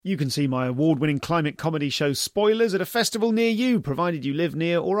You can see my award-winning climate comedy show Spoilers at a festival near you, provided you live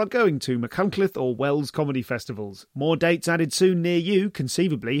near or are going to Machynlleth or Wells comedy festivals. More dates added soon near you.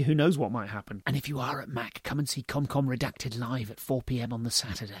 Conceivably, who knows what might happen. And if you are at Mac, come and see ComCom Redacted live at 4 p.m. on the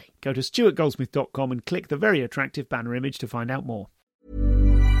Saturday. Go to stuartgoldsmith.com and click the very attractive banner image to find out more.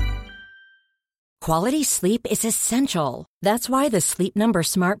 Quality sleep is essential. That's why the Sleep Number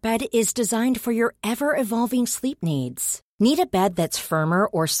Smart Bed is designed for your ever-evolving sleep needs. Need a bed that's firmer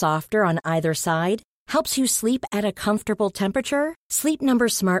or softer on either side? Helps you sleep at a comfortable temperature? Sleep Number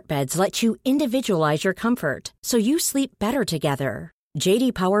Smart Beds let you individualize your comfort, so you sleep better together.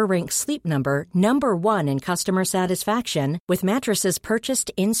 J.D. Power ranks Sleep Number number 1 in customer satisfaction with mattresses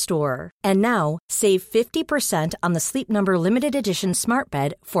purchased in-store. And now, save 50% on the Sleep Number Limited Edition Smart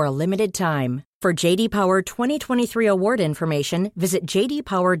Bed for a limited time. For J.D. Power 2023 award information, visit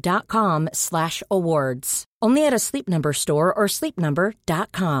jdpower.com/awards. Only at a Sleep Number store or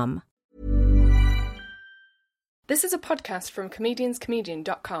sleepnumber.com. This is a podcast from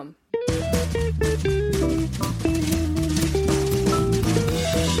comedianscomedian.com.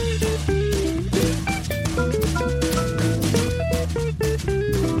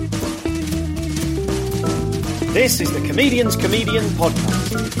 This is the Comedian's Comedian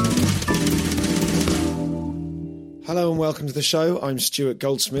podcast. Hello and welcome to the show. I'm Stuart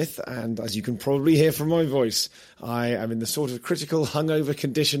Goldsmith, and as you can probably hear from my voice, I am in the sort of critical hungover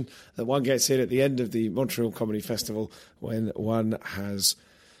condition that one gets in at the end of the Montreal Comedy Festival when one has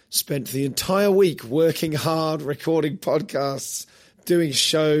spent the entire week working hard, recording podcasts, doing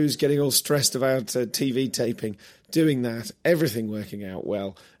shows, getting all stressed about TV taping, doing that, everything working out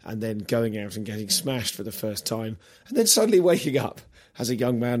well, and then going out and getting smashed for the first time, and then suddenly waking up, as a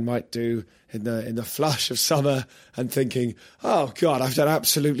young man might do in the flush of summer, and thinking, oh God, I've done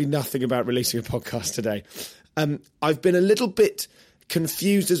absolutely nothing about releasing a podcast today. I've been a little bit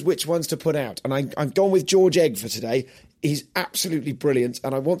confused as which ones to put out, and I've gone with George Egg for today. He's absolutely brilliant,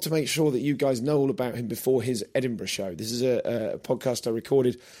 and I want to make sure that you guys know all about him before his Edinburgh show. This is a podcast I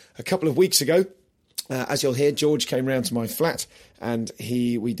recorded a couple of weeks ago. As you'll hear, George came round to my flat, and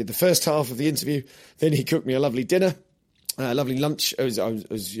we did the first half of the interview. Then he cooked me a lovely dinner. Lovely lunch, as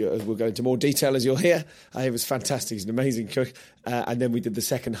we'll go into more detail as you'll hear. It was fantastic. He's an amazing cook. And then we did the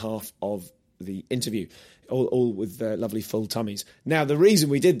second half of the interview, all with lovely full tummies. Now, the reason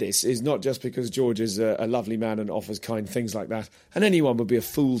we did this is not just because George is a lovely man and offers kind things like that, and anyone would be a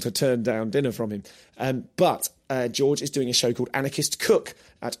fool to turn down dinner from him. But George is doing a show called Anarchist Cook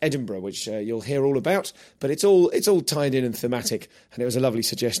at Edinburgh, which you'll hear all about, but it's all tied in and thematic, and it was a lovely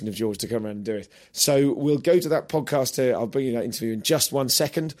suggestion of George to come around and do it. So we'll go to that podcast. I'll bring you that interview in just 1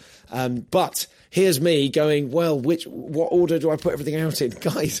 second. But here's me going, well, what order do I put everything out in?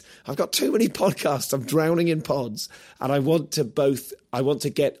 Guys, I've got too many podcasts. I'm drowning in pods, and I want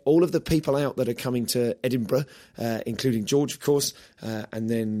to get all of the people out that are coming to Edinburgh, including George, of course, and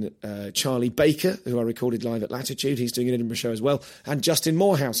then Charlie Baker, who I recorded live at Latitude. He's doing an Edinburgh show as well. And Justin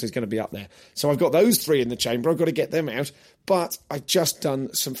Morehouse is going to be up there. So I've got those three in the chamber. I've got to get them out. But I've just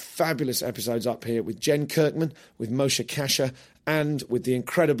done some fabulous episodes up here with Jen Kirkman, with Moshe Kasher, and with the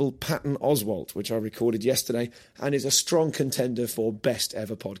incredible Patton Oswalt, which I recorded yesterday, and is a strong contender for best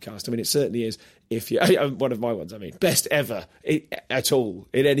ever podcast. I mean, it certainly is. If you one of my ones, I mean, best ever at all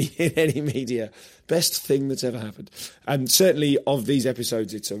in any media, best thing that's ever happened. And certainly of these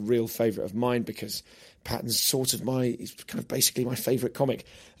episodes, it's a real favourite of mine because Patton's he's kind of basically my favourite comic,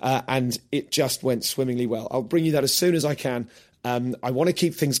 and it just went swimmingly well. I'll bring you that as soon as I can. I want to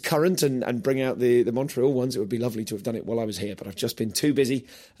keep things current and bring out the Montreal ones. It would be lovely to have done it while I was here, but I've just been too busy.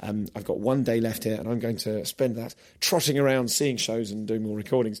 I've got 1 day left here, and I'm going to spend that trotting around, seeing shows and doing more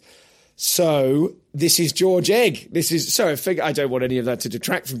recordings. So this is George Egg. I don't want any of that to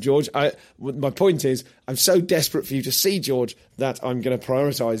detract from George. My point is, I'm so desperate for you to see George that I'm going to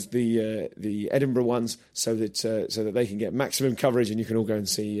prioritise the Edinburgh ones so that they can get maximum coverage, and you can all go and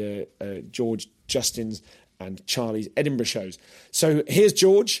see George, Justin's, and Charlie's Edinburgh shows. So here's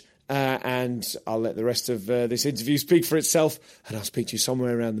George, and I'll let the rest of this interview speak for itself, and I'll speak to you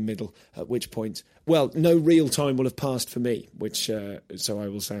somewhere around the middle, at which point, well, no real time will have passed for me, so I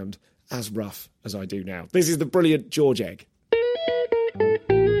will sound as rough as I do now. This is the brilliant George Egg.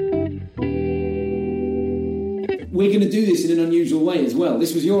 We're going to do this in an unusual way as well.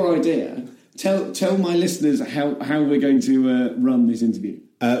 This was your idea. Tell my listeners how we're going to run this interview.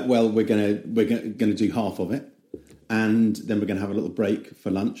 Well, we're going to do half of it, and then we're going to have a little break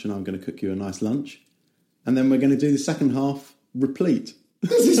for lunch, and I'm going to cook you a nice lunch, and then we're going to do the second half replete.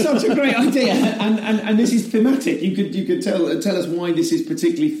 This is such a great idea, and this is thematic. You could tell us why this is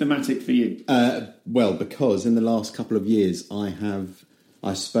particularly thematic for you. Well, because in the last couple of years I have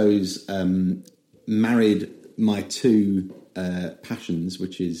I suppose, married my two passions,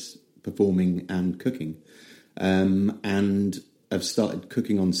 which is performing and cooking, and have started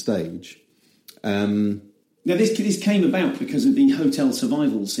cooking on stage. Now, this came about because of the Hotel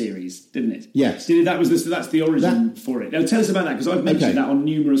Survival series, didn't it? Yes. That's the origin for it. Now, tell us about that, because I've mentioned that on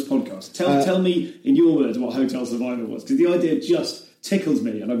numerous podcasts. Tell me, in your words, what Hotel Survival was, because the idea just tickles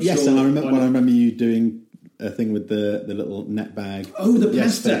me, and I'm sure... Yes, and I remember you doing a thing with the little net bag. Oh, the pasta.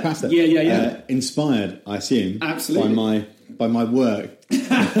 Yes, the pasta. Yeah. Inspired, I assume, absolutely, by my work.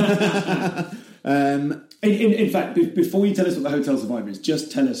 In fact, before you tell us what the Hotel Survival is,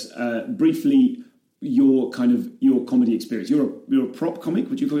 just tell us briefly your comedy experience. You're a prop comic.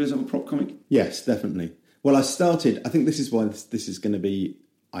 Would you call yourself a prop comic? Yes, definitely. Well, I started. I think this is why this is going to be,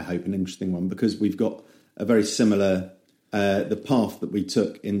 I hope, an interesting one, because we've got a very similar the path that we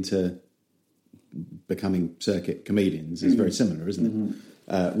took into becoming circuit comedians is very similar, isn't it?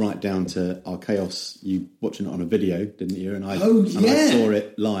 Right down to our chaos. You watching it on a video, didn't you? And I saw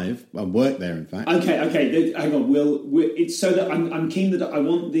it live. I worked there, in fact. Okay. Hang on. It's so that I'm keen that I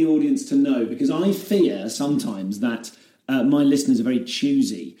want the audience to know, because I fear sometimes that my listeners are very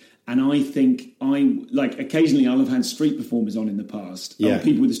choosy, and I think occasionally I'll have had street performers on in the past,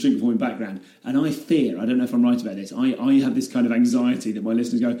 people with a street performing background, and I fear, I don't know if I'm right about this, I have this kind of anxiety that my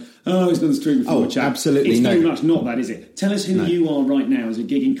listeners go, oh, it's another street performer chap. Absolutely. It's very much not that, is it? Tell us who you are right now as a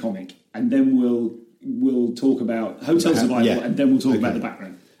gigging comic, and then we'll talk about Hotel Survival, and then we'll talk about the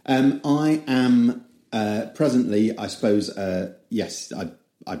background. I am presently, I suppose, yes,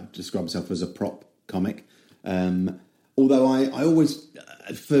 I describe myself as a prop comic. Although I always,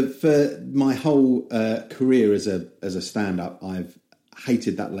 for my whole career as a stand-up, I've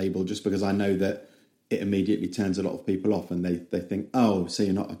hated that label, just because I know that it immediately turns a lot of people off, and they think, oh, so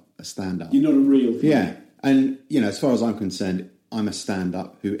you're not a stand-up. You're not a real thing. Yeah. And, as far as I'm concerned, I'm a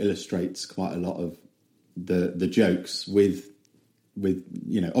stand-up who illustrates quite a lot of the jokes with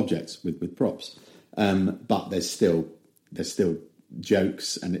objects, with props. But there's still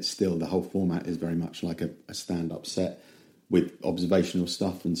jokes, and it's still, the whole format is very much like a stand-up set with observational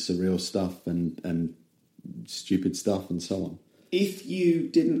stuff and surreal stuff and stupid stuff and so on. If you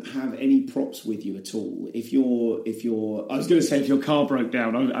didn't have any props with you at all, if your I was going to say if your car broke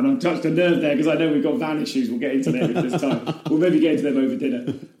down, and I've touched a nerve there because I know we've got van issues, we'll get into them this time. We'll maybe get into them over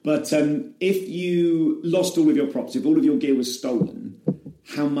dinner. But if you lost all of your props, if all of your gear was stolen,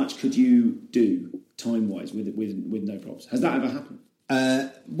 how much could you do time-wise with no props? Has that ever happened?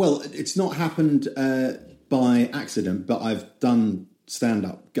 Well, it's not happened by accident, but I've done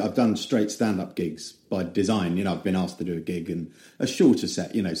stand-up. I've done straight stand-up gigs by design. I've been asked to do a gig and a shorter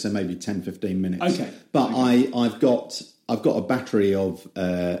set, so maybe 10, 15 minutes. Okay. But I've got a battery of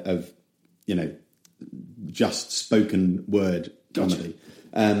just spoken word comedy.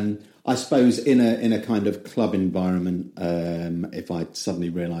 I suppose in a kind of club environment, if I suddenly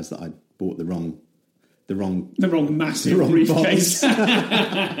realised that I'd bought the wrong massive briefcase,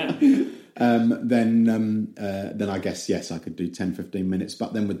 then I guess, yes, I could do 10, 15 minutes.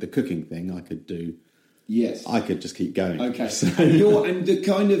 But then with the cooking thing, I could do... Yes, I could just keep going. Okay, so. and the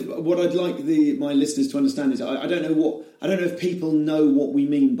kind of what I'd like my listeners to understand is I don't know if people know what we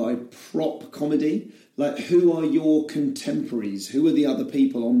mean by prop comedy. Like, who are your contemporaries? Who are the other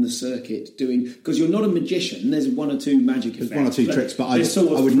people on the circuit doing? Because you're not a magician. There's one or two magic effects. There's one or two tricks, but I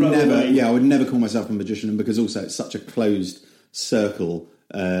would never call myself a magician, because also it's such a closed circle.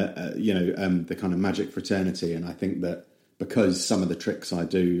 The kind of magic fraternity, and I think that because some of the tricks I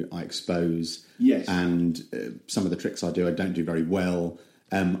do, I expose, and some of the tricks I do, I don't do very well.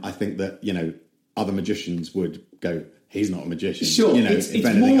 I think that other magicians would go, he's not a magician. Sure, if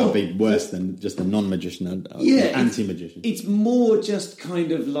anything, I'd be worse than just a non-magician, anti-magician. It's more just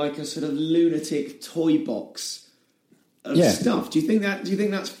kind of like a sort of lunatic toy box of stuff. Do you think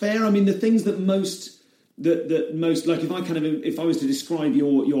that's fair? I mean, the things that most like if I was to describe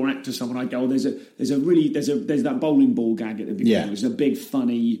your act to someone, I'd go, there's that bowling ball gag at the beginning, which is a big,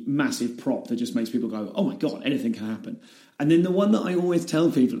 funny, massive prop that just makes people go, oh my God, anything can happen. And then the one that I always tell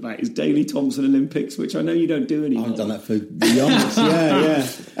people about is Daley Thompson Olympics, which I know you don't do anymore. I've done that for youngers. yeah.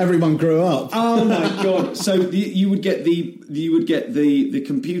 Everyone grew up. Oh my God! So you would get the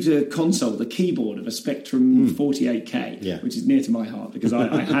computer console, the keyboard of a Spectrum 48K, which is near to my heart because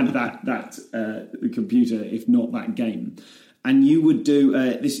I had the computer, if not that game. And you would do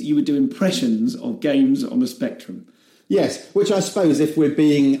You would do impressions of games on the Spectrum. Yes, which I suppose, if we're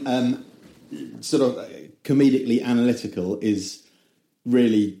being sort of comedically analytical, is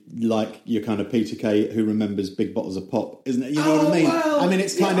really like your kind of Peter Kay who remembers big bottles of pop, isn't it? You know what I mean? Well, I mean,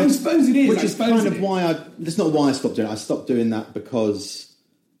 it's kind of... I suppose it is. Which is kind of why that's not why I stopped doing it. I stopped doing that because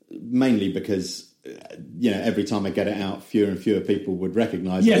mainly because every time I get it out, fewer and fewer people would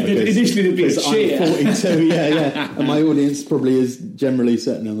recognise it. Initially there'd be a cheer. I'm 42, and my audience probably is generally,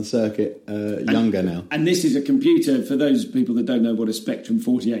 certainly on the circuit, younger now. And this is a computer, for those people that don't know what a Spectrum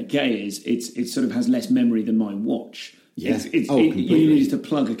 48K is, it sort of has less memory than my watch. Yeah. You need to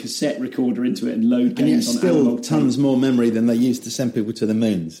plug a cassette recorder into it and load games on still analog tons more memory than they used to send people to the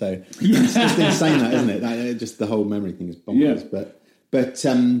moon. So it's just insane, that, isn't it? Just the whole memory thing is bonkers. Yeah. But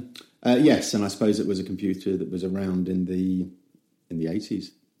yes, and I suppose it was a computer that was around in the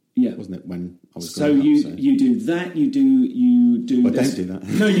 80s. Yeah, wasn't it, when I was growing up? You do that. You do. Well, don't do that.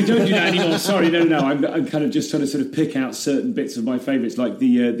 No, you don't do that anymore. Sorry, no. I'm kind of just trying to sort of pick out certain bits of my favourites, like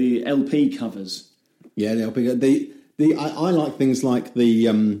the LP covers. Yeah, the LP. I like things like the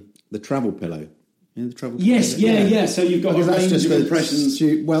travel pillow. You know, the travel pillow. Yes, yeah. So you've got a range of impressions.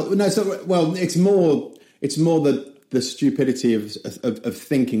 It's more the stupidity of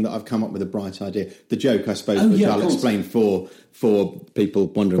thinking that I've come up with a bright idea. The joke, I suppose, which I'll explain for people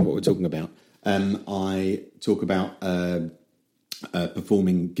wondering what we're talking about. I talk about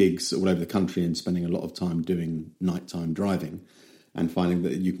performing gigs all over the country and spending a lot of time doing nighttime driving and finding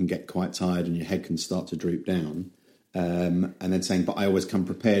that you can get quite tired and your head can start to droop down. And then saying, but I always come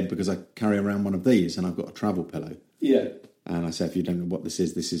prepared because I carry around one of these and I've got a travel pillow. Yeah. And I say, if you don't know what this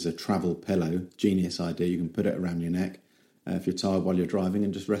is a travel pillow. Genius idea. You can put it around your neck if you're tired while you're driving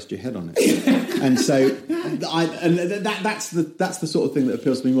and just rest your head on it. And so that's the sort of thing that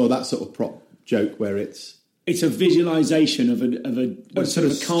appeals to me more, that sort of prop joke where it's a visualisation of a sort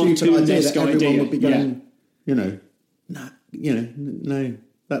of cartoon-esque idea. Everyone would be going, no.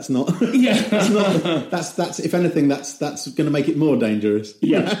 That's not. Yeah, that's not. That's if anything, that's going to make it more dangerous.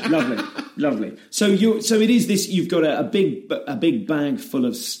 Yeah, lovely. So it is this. You've got a big bag full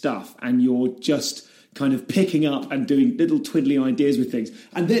of stuff, and you're just kind of picking up and doing little twiddly ideas with things.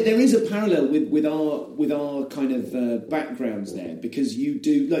 And there is a parallel with our kind of backgrounds there, because you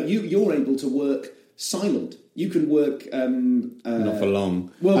do you're able to work silent. You can work not for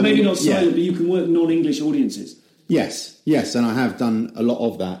long. Well, maybe not silent, but you can work non-English audiences. Yes, and I have done a lot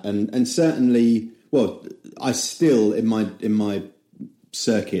of that, and certainly, well, I still in my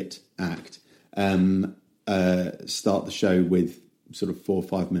circuit act start the show with sort of 4 or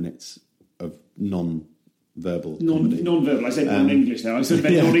 5 minutes of non-verbal. Non-verbal. I said non-English now. I said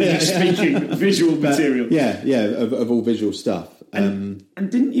non-English speaking visual material. Of all visual stuff. And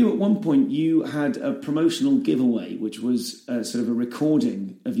didn't you at one point, you had a promotional giveaway, which was sort of a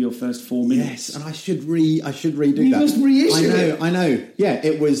recording of your first 4 minutes? Yes, and I should redo that. You must reissue it. I know. Yeah,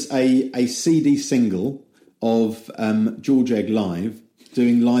 it was a CD single of George Egg Live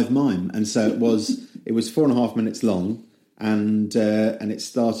doing live mime, and so it was 4.5 minutes long, and it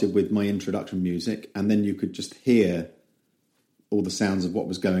started with my introduction music, and then you could just hear all the sounds of what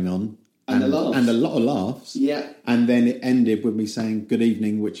was going on. And a lot of laughs. Yeah. And then it ended with me saying good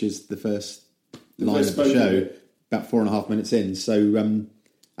evening, which is the first line of the show, about 4.5 minutes in. So, and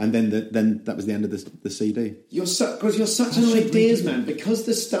then that was the end of the CD. You're such an ideas man, because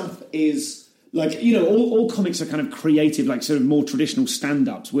the stuff is like, all comics are kind of creative, like sort of more traditional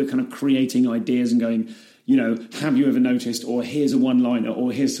stand-ups. We're kind of creating ideas and going, have you ever noticed, or here's a one-liner,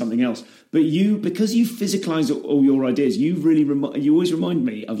 or here's something else. But you, because you physicalise all your ideas, you really you always remind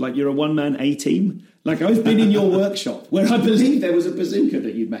me of, like, you're a one-man A-team. Like, I've been in your workshop where I believe there was a bazooka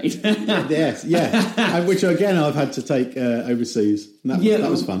that you made. Yes, yeah. Which, again, I've had to take overseas.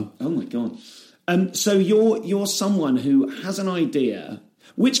 That was fun. Oh, my God. So you're someone who has an idea.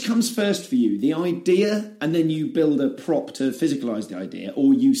 Which comes first for you, the idea, and then you build a prop to physicalise the idea,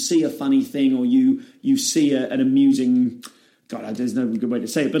 or you see a funny thing, or you see an amusing... God, there's no good way to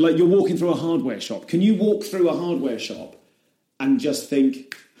say it, but like you're walking through a hardware shop. Can you walk through a hardware shop and just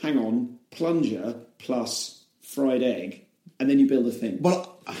think, hang on, plunger plus fried egg, and then you build a thing?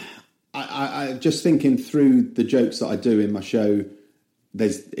 Well, I just thinking through the jokes that I do in my show,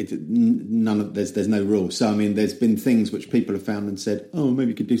 there's no rule. So I mean, there's been things which people have found and said, oh,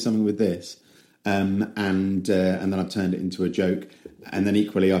 maybe you could do something with this, and then I've turned it into a joke, and then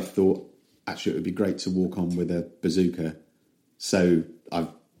equally I've thought actually it would be great to walk on with a bazooka. So I've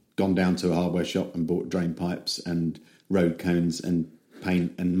gone down to a hardware shop and bought drain pipes and road cones and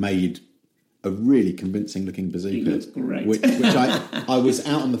paint and made a really convincing looking bazooka. That's great. Which I was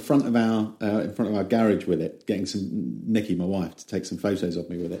out on the front of our garage with it, getting Nikki, my wife, to take some photos of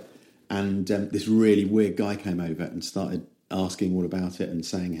me with it. And this really weird guy came over and started asking all about it and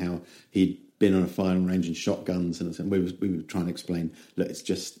saying how he'd been on a firing range and shot guns, and we were trying to explain, look,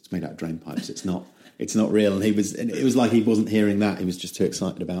 it's made out of drain pipes. It's not real. And it was like he wasn't hearing that. He was just too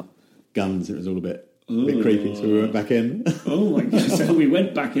excited about guns. It was all a bit A bit creepy, so we went back in. Oh my God! So we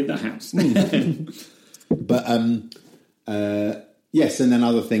went back in the house. But yes, and then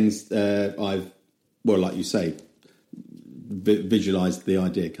other things like you say, visualised the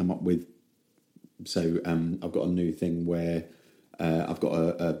idea, come up with. So I've got a new thing where I've got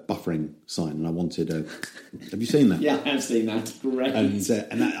a buffering sign, and I wanted a. Have you seen that? Yeah, I have seen that. Great.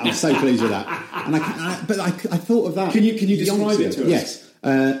 And I'm so pleased with that. And I thought of that. Can you describe it to us? Yes.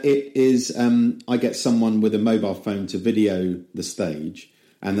 It is. I get someone with a mobile phone to video the stage,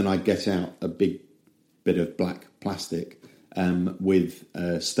 and then I get out a big bit of black plastic with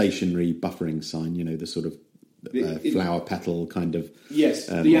a stationary buffering sign. You know, the sort of flower petal kind of. Yes,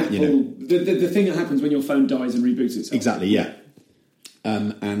 the Apple. You know, the thing that happens when your phone dies and reboots itself. Exactly. Yeah.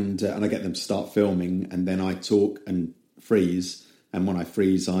 And I get them to start filming, and then I talk and freeze. And when I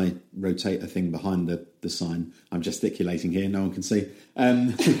freeze, I rotate a thing behind the sign. I'm gesticulating here; no one can see.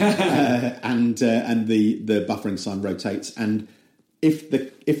 And the buffering sign rotates. And if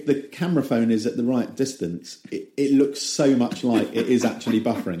the camera phone is at the right distance, it looks so much like it is actually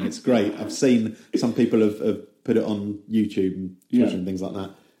buffering. It's great. I've seen some people have put it on YouTube and Twitter and things like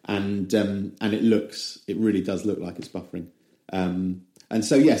that, and it really does look like it's buffering. And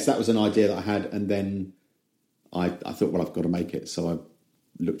so yes, that was an idea that I had, and then I thought, well, I've got to make it. So I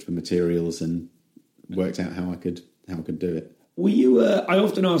looked for materials and worked out how I could do it. Were you? I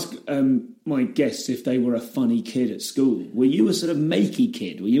often ask my guests if they were a funny kid at school. Were you a sort of makey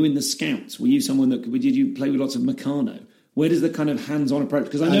kid? Were you in the Scouts? Were you someone that did you play with lots of Meccano? Where does the kind of hands-on approach?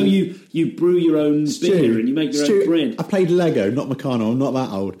 Because I know you brew your own beer and you make your own bread. I played Lego, not Meccano. I'm not that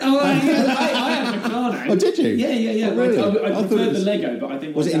old. Oh, I had Meccano. Oh, did you? Yeah. Oh, really? I preferred the Lego, but I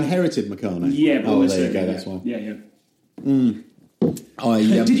think was it inherited Meccano? Yeah, but oh, there you go. That's why. Yeah.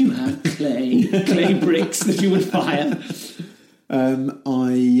 Did you have clay bricks that you would fire?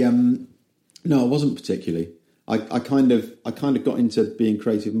 No, I wasn't particularly. I kind of got into being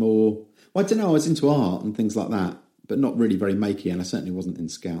creative more. Well, I don't know. I was into art and things like that, but not really very makey. And I certainly wasn't in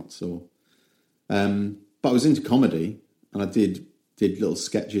Scouts or. But I was into comedy, and I did little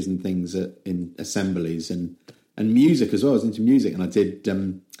sketches and things in assemblies and music as well. I was into music, and I did.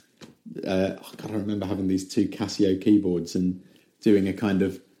 I remember having these two Casio keyboards and doing a kind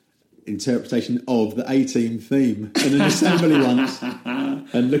of interpretation of the A-Team theme in an assembly once.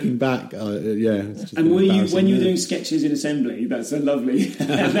 And looking back, it's just and when you were doing sketches in assembly, that's a lovely.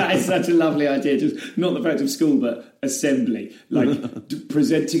 That is such a lovely idea. Just not the fact of school, but assembly, like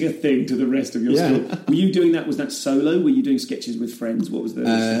presenting a thing to the rest of your school. Were you doing that? Was that solo? Were you doing sketches with friends? What was the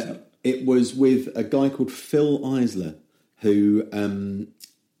setup? It was with a guy called Phil Eisler, who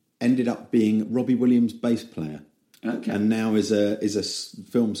ended up being Robbie Williams' bass player. Okay. And now is a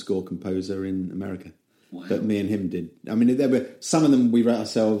film score composer in America. Wow. That me and him did. I mean, there were some of them we wrote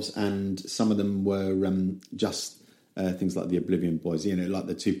ourselves, and some of them were just things like the Oblivion Boys. You know, like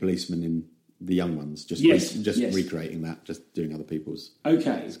the two policemen in The Young Ones. Just recreating that, just doing other people's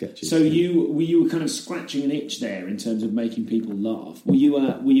sketches. So you were kind of scratching an itch there in terms of making people laugh. Were you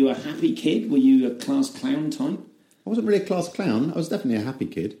a happy kid? Were you a class clown type? I wasn't really a class clown. I was definitely a happy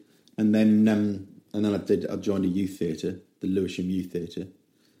kid, and then I joined a youth theatre, the Lewisham Youth Theatre,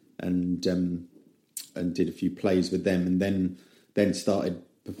 and did a few plays with them, and then started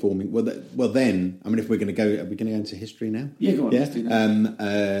performing. Well, then, I mean, if we're going to go, are we going to go into history now? Yeah, go on. Let's do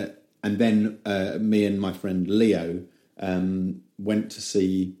that. And then me and my friend Leo went to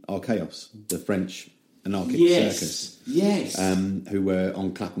see Archaeos, the French anarchic circus. Yes. Who were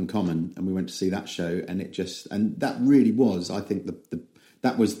on Clapham Common, and we went to see that show, and that really was, I think,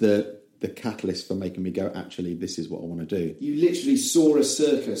 that was the catalyst for making me go, actually, this is what I want to do. You literally saw a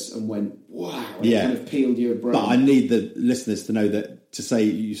circus and went, wow, it kind of peeled your brain. But I need the listeners to know that to say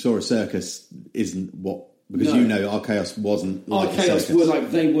you saw a circus isn't what, because Archaeos wasn't like a circus. Archaeos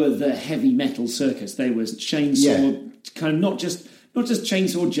they were the heavy metal circus. They were chainsaw, kind of not just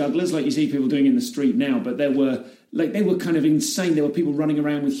chainsaw jugglers like you see people doing in the street now, but they were kind of insane. There were people running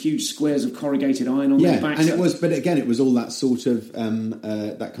around with huge squares of corrugated iron on their backs. And it was all that sort of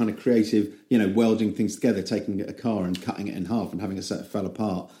that kind of creative, welding things together, taking a car and cutting it in half and having a set that fell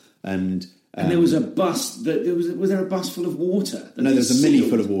apart. And there was a bus was there a bus full of water? No, there was a mini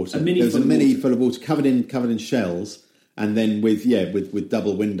full of water. There was a mini full of water covered in shells, and then with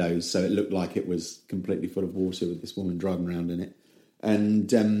double windows, so it looked like it was completely full of water with this woman driving around in it.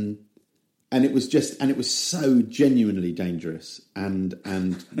 And it was so genuinely dangerous and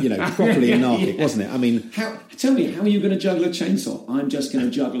properly anarchic, wasn't it? I mean, tell me, how are you going to juggle a chainsaw? I'm just going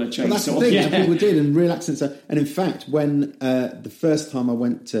to juggle a chainsaw. Well, that's the thing people did, and real accents. And in fact, when the first time I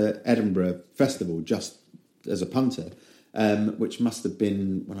went to Edinburgh Festival, just as a punter, which must have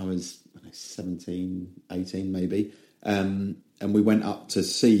been when I was, 17, 18 maybe. And we went up to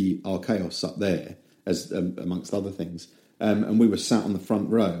see Archaeos up there, as amongst other things. And we were sat on the front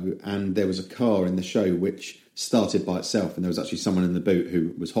row, and there was a car in the show which started by itself, and there was actually someone in the boot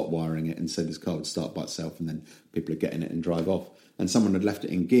who was hot wiring it and said this car would start by itself, and then people would get in it and drive off. And someone had left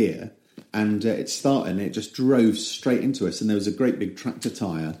it in gear, and it started, and it just drove straight into us. And there was a great big tractor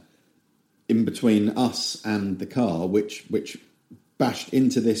tyre in between us and the car, which bashed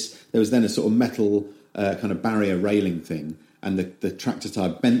into this. There was then a sort of metal kind of barrier railing thing, and the tractor tyre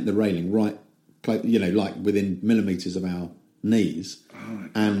bent the railing right, like within millimetres of our knees. Oh,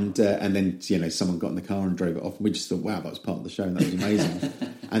 and then someone got in the car and drove it off, and we just thought, wow, that was part of the show, and that was amazing.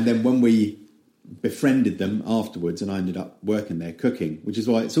 And then when we befriended them afterwards, and I ended up working there cooking, which is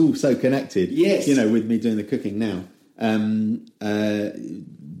why it's all so connected. Yes, with me doing the cooking now.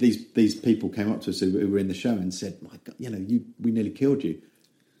 These people came up to us who were in the show and said, "My God, we nearly killed you."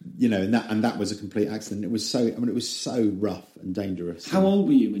 And that was a complete accident. It was so rough and dangerous. How old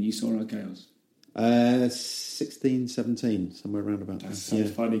were you when you saw Archaeos? 16, 17, somewhere around about that. That's so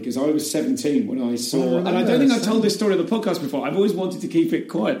funny, because I was 17 when I saw, and I don't think I've told this story on the podcast before. I've always wanted to keep it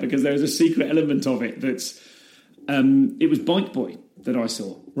quiet because there was a secret element of it that's, it was Bike Boy that I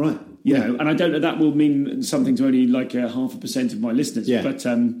saw. Right. And I don't know, that will mean something to only like 0.5% of my listeners. Yeah. But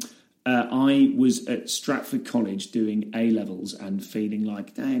I was at Stratford College doing A-levels and feeling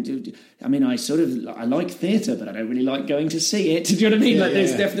like, I like theatre, but I don't really like going to see it. Do you know what I mean?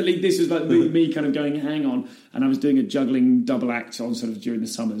 Definitely, this was like me kind of going, hang on. And I was doing a juggling double act on sort of during the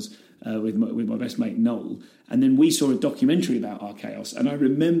summers with my best mate Noel. And then we saw a documentary about Archaeos. And I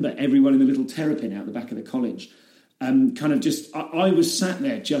remember everyone in the little terrapin out the back of the college. I was sat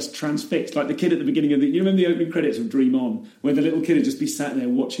there just transfixed, like the kid at the beginning of you remember the opening credits of Dream On, where the little kid would just be sat there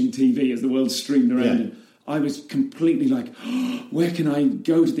watching TV as the world streamed around him. I was completely like, where can I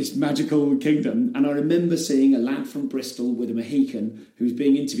go to this magical kingdom? And I remember seeing a lad from Bristol with a Mohican who was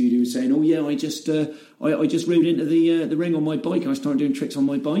being interviewed, who was saying, "Oh yeah, I just rode into the ring on my bike. I started doing tricks on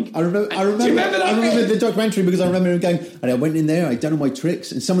my bike." I remember the documentary, because I remember him going, and I went in there, I'd done all my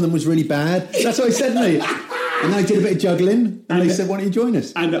tricks, and some of them was really bad. That's what he said to me. And I did a bit of juggling, and they said, "Why don't you join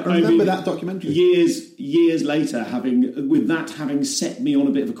us?" And I remember that documentary. Years later, having set me on a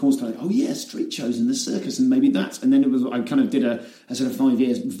bit of a course, like, oh yeah, street shows and the circus, and maybe that's. And then I kind of did a sort of 5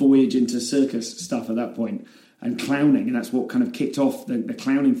 years voyage into circus stuff at that point, and clowning, and that's what kind of kicked off the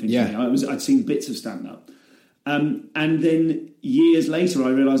clowning thing for me. I'd seen bits of stand up, and then years later, I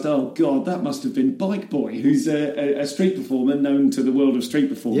realised, oh God, that must have been Bike Boy, who's a street performer known to the world of street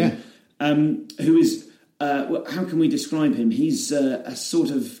performing, who is. How can we describe him? He's a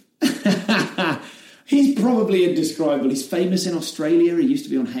sort of... he's probably indescribable. He's famous in Australia. He used to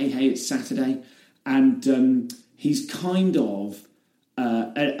be on Hey Hey It's Saturday. And he's kind of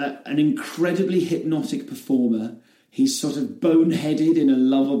an incredibly hypnotic performer. He's sort of boneheaded in a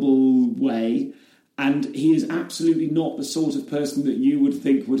lovable way. And he is absolutely not the sort of person that you would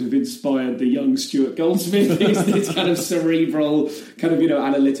think would have inspired the young Stuart Goldsmith. He's this kind of cerebral, kind of,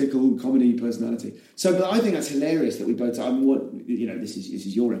 analytical comedy personality. So, but I think that's hilarious that we both... this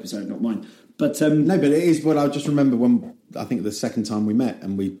is your episode, not mine. But no, but it is. Well, I just remember when, I think the second time we met,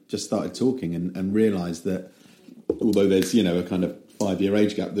 and we just started talking and realised that although there's, a kind of 5-year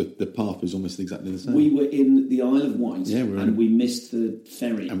age gap, the path was almost exactly the same. We were in the Isle of Wight, we missed the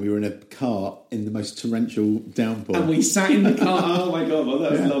ferry. And we were in a car in the most torrential downpour. And we sat in the car. Oh my God,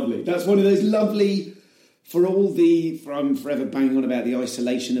 that's lovely. That's one of those lovely... I'm forever banging on about the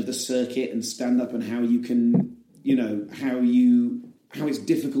isolation of the circuit and stand-up, and how you can, how it's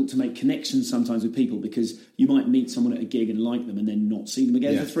difficult to make connections sometimes with people, because you might meet someone at a gig and like them and then not see them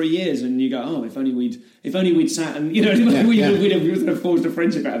again for 3 years, and you go, oh, if only we'd sat and we'd have forged a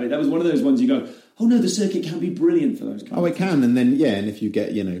friendship out of it. That was one of those ones you go, oh no, the circuit can be brilliant for those kinds. It can, and then and if you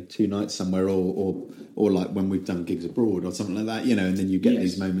get 2 nights somewhere, or like when we've done gigs abroad or something like that, and then you get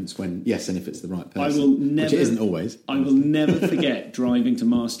these moments when and if it's the right person, which it isn't always. I will never forget driving to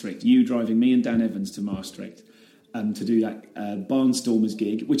Maastricht. You driving me and Dan Evans to Maastricht. To do that Barnstormers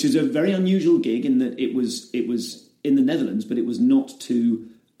gig, which is a very unusual gig in that it was in the Netherlands, but it was not to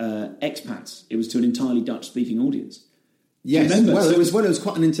expats. It was to an entirely Dutch-speaking audience. Yes, it was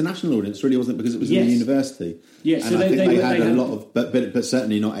quite an international audience. Really, wasn't it? Because it was in a university. Yes, and so I think they had a lot of, but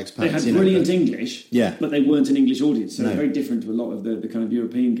certainly not expats. They had brilliant English, but they weren't an English audience, so they're very different to a lot of the kind of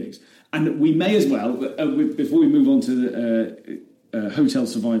European gigs. And we may as well, before we move on to the Hotel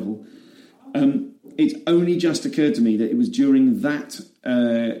Survival. It's only just occurred to me that it was during that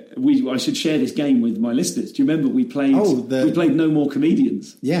I should share this game with my listeners. Do you remember we played No More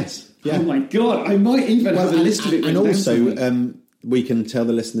Comedians? Yes. Yeah. Oh my God! I might even have a list of it. And also, we can tell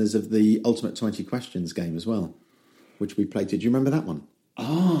the listeners of the Ultimate 20 Questions game as well, which we played. Did you remember that one?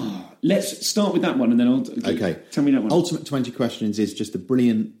 Let's start with that one, and then tell me that one. Ultimate 20 Questions is just a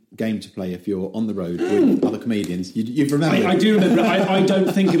brilliant game to play if you're on the road with other comedians. You've remembered. I do remember. I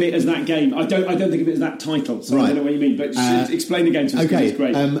don't think of it as that game. I don't think of it as that title. So I don't know what you mean. But explain the game to us. Okay, it's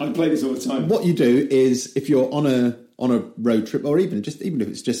great. I play this all the time. What you do is, if you're on a road trip, or even if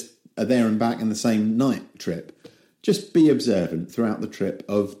it's just a there and back in the same night trip, just be observant throughout the trip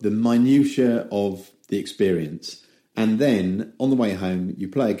of the minutiae of the experience. And then on the way home, you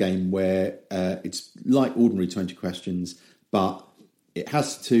play a game where it's like ordinary 20 questions, but it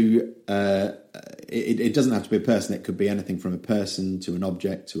has to. It doesn't have to be a person. It could be anything from a person to an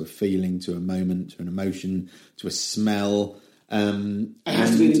object to a feeling to a moment to an emotion to a smell. It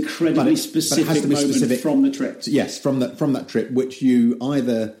has to be an incredibly specific moment from the trip. Yes, from that trip, which you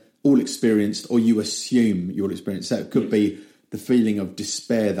either all experienced or you assume you all experienced. So it could be the feeling of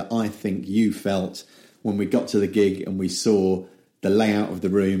despair that I think you felt when we got to the gig and we saw the layout of the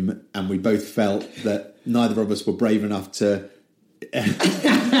room, and we both felt that neither of us were brave enough to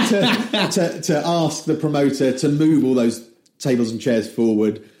ask the promoter to move all those tables and chairs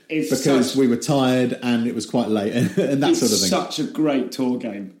forward because we were tired and it was quite late and that sort of thing. It's such a great tour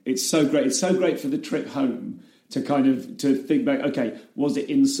game. It's so great. It's so great for the trip home to think back, okay, was it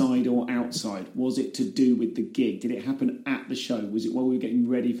inside or outside? Was it to do with the gig? Did it happen at the show? Was it while we were getting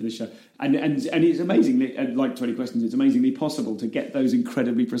ready for the show? And it's amazingly, like 20 Questions, it's amazingly possible to get those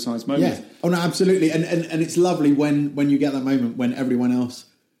incredibly precise moments. Yeah. Oh, no, absolutely. And it's lovely when you get that moment when everyone else,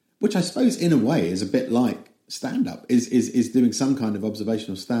 which I suppose in a way is a bit like stand-up, is doing some kind of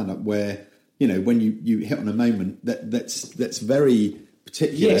observational stand-up where, you know, when you hit on a moment that's very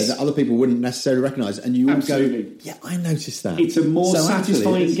particular, that other people wouldn't necessarily recognise, and you all go, yeah, I noticed that. It's a more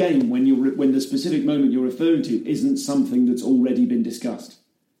satisfying game when the specific moment you're referring to isn't something that's already been discussed.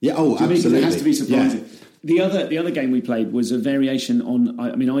 Yeah, absolutely. It has to be surprising. Yeah. The other game we played was a variation on,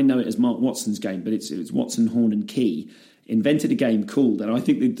 I know it as Mark Watson's game, but it's Watson, Horn and Key invented a game called, and I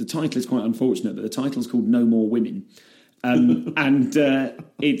think the title is quite unfortunate, but the title's called No More Women. And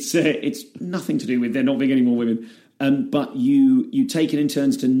it's nothing to do with there not being any more women. But you take it in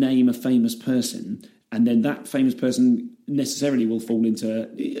turns to name a famous person, and then that famous person necessarily will fall into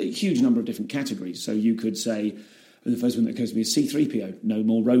a huge number of different categories. So you could say, the first one that occurs to me is C-3PO, no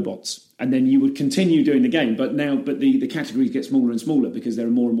more robots. And then you would continue doing the game, but the categories get smaller and smaller because there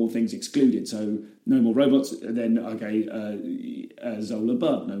are more and more things excluded. So no more robots, and then, Zola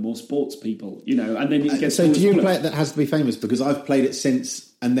Budd, no more sports people, you know, and then you get So do you play it that has to be famous? Because I've played it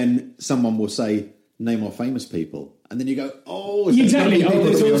since, and then someone will say, name more famous people, and then you go, exactly.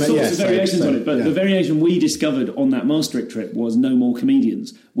 There's all sorts of variations on it, but the variation we discovered on that Maastricht trip was no more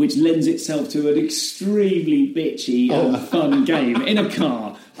comedians, which lends itself to an extremely bitchy and fun game in a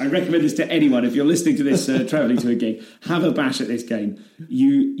car. I recommend this to anyone. If you're listening to this travelling to a gig, have a bash at this game.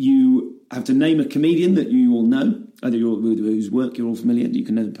 You have to name a comedian that you all know, either whose work you're all familiar, you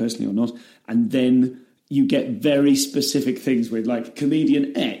can know them personally or not, and then you get very specific things with, like,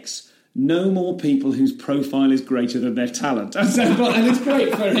 comedian X. No more people whose profile is greater than their talent. And it's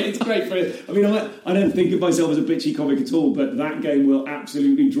great for it. It's great for it. I mean, I don't think of myself as a bitchy comic at all, but that game will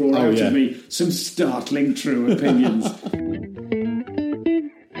absolutely draw out of me some startling true opinions.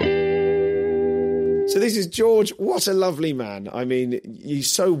 So this is George. What a lovely man. I mean,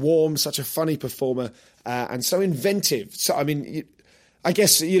 he's so warm, such a funny performer, and so inventive. So, I mean, I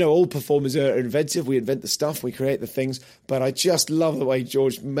guess, you know, all performers are inventive. We invent the stuff, we create the things. But I just love the way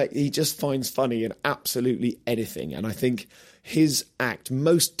George, he just finds funny in absolutely anything. And I think his act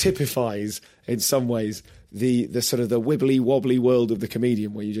most typifies, in some ways, the sort of the wibbly wobbly world of the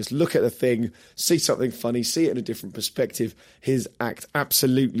comedian, where you just look at the thing, see something funny, see it in a different perspective. His act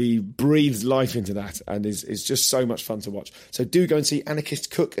absolutely breathes life into that and is just so much fun to watch. So do go and see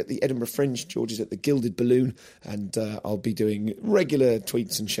Anarchist Cook at the Edinburgh Fringe. George is at the Gilded Balloon, and I'll be doing regular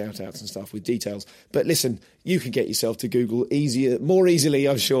tweets and shout outs and stuff with details. But listen, you can get yourself to Google more easily,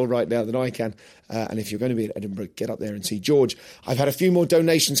 I'm sure, right now than I can. And if you're going to be in Edinburgh, get up there and see George. I've had a few more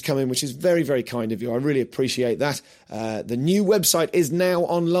donations come in, which is very, very kind of you. I really appreciate that. The new website is now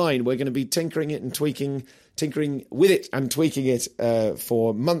online. We're going to be tinkering with it and tweaking it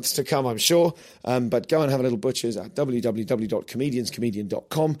for months to come, I'm sure. But go and have a little butchers at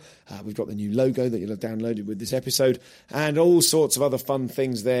www.comedianscomedian.com. We've got the new logo that you'll have downloaded with this episode, and all sorts of other fun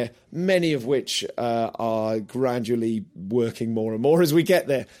things there, many of which are gradually working more and more as we get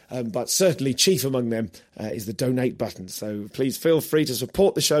there. But certainly chief among them is the donate button. So please feel free to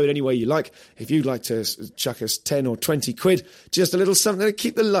support the show in any way you like. If you'd like to chuck us 10 or 20 quid, just a little something to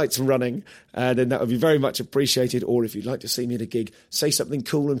keep the lights running, then that would be very much appreciated. Or if you'd like to see me at a gig, say something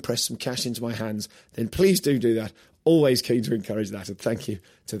cool and press some cash into my hands, then please do that. Always keen to encourage that, and thank you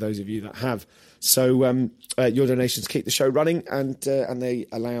to those of you that have. So your donations keep the show running, and they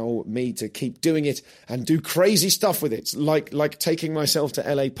allow me to keep doing it and do crazy stuff with it, like taking myself to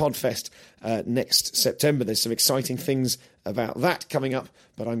LA Podfest next September. There's some exciting things about that coming up,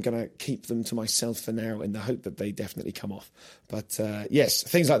 but I'm going to keep them to myself for now in the hope that they definitely come off. But yes,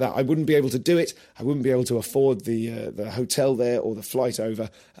 things like that. I wouldn't be able to do it. I wouldn't be able to afford the hotel there or the flight over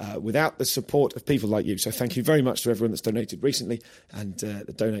without the support of people like you. So thank you very much to everyone that's donated recently, and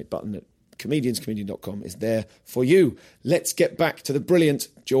the donate button at comedianscomedian.com is there for you. Let's get back to the brilliant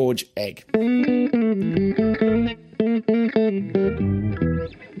George Egg.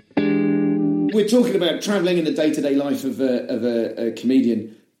 We're talking about travelling in the day-to-day life of a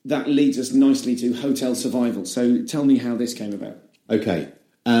comedian. That leads us nicely to hotel survival. So tell me how this came about. Okay.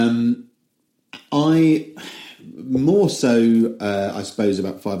 I more so, I suppose,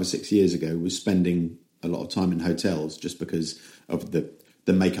 about 5 or 6 years ago, was spending a lot of time in hotels just because of the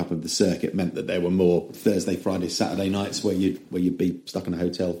makeup of the circuit meant that there were more Thursday, Friday, Saturday nights where you'd be stuck in a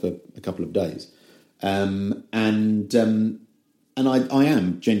hotel for a couple of days. And I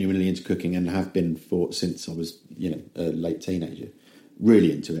am genuinely into cooking and have been since I was, a late teenager,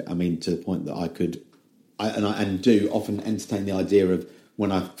 really into it. I mean, to the point that I do often entertain the idea of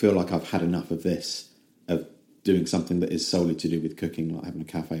when I feel like I've had enough of this, of doing something that is solely to do with cooking, like having a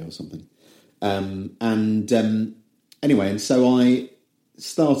cafe or something. Anyway, and so I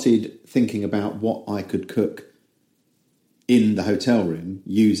started thinking about what I could cook in the hotel room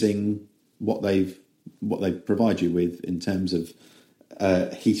using what they provide you with in terms of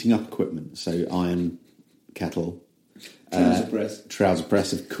heating up equipment. So iron kettle, trouser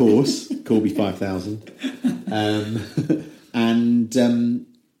press, of course, Corby 5000,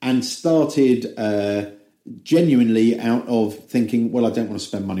 and started genuinely out of thinking, well, I don't want to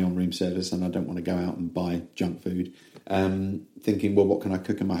spend money on room service and I don't want to go out and buy junk food. Thinking, well, what can I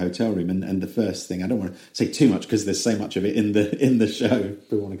cook in my hotel room? And the first thing, I don't want to say too much because there's so much of it in the show.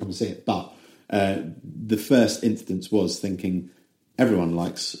 People want to come and see it, but the first instance was thinking, everyone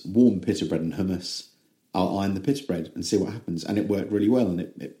likes warm pita bread and hummus. I'll iron the pita bread and see what happens. And it worked really well, and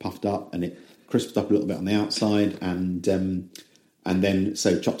it puffed up and it crisped up a little bit on the outside, and then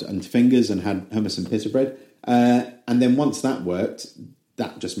so chopped it into fingers and had hummus and pita bread. And then once that worked,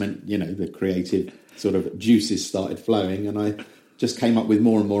 that just meant, the creative sort of juices started flowing, and I just came up with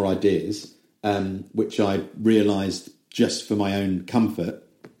more and more ideas, which I realised just for my own comfort,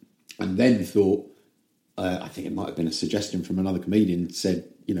 and then thought, I think it might have been a suggestion from another comedian, said,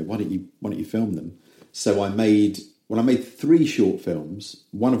 why don't you film them? So I made 3 short films,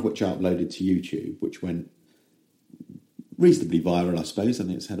 one of which I uploaded to YouTube, which went reasonably viral, I suppose. I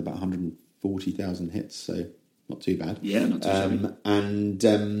think it's had about 140,000 hits, so not too bad. Yeah, not too shabby. And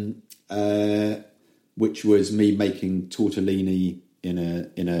which was me making tortellini in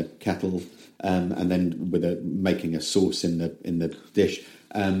a kettle, and then making a sauce in the dish,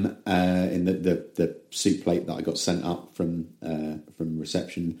 in the soup plate that I got sent up from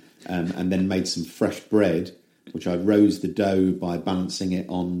reception, and then made some fresh bread, which I rose the dough by balancing it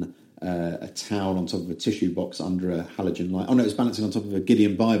on a towel on top of a tissue box under a halogen light. Oh no, it was balancing on top of a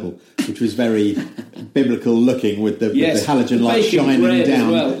Gideon Bible, which was very biblical looking with the halogen light shining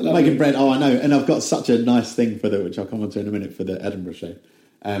down. Well, making bread, oh I know, and I've got such a nice thing for that, which I'll come on to in a minute for the Edinburgh show.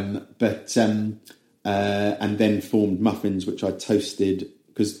 And then formed muffins, which I toasted,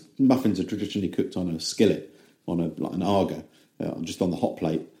 because muffins are traditionally cooked on a skillet, on an Aga, just on the hot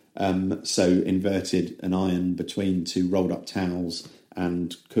plate. So inverted an iron between 2 rolled up towels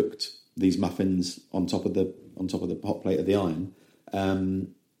and cooked these muffins on top of the hot plate of the iron.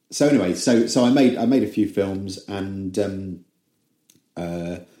 So anyway, so I made a few films, and then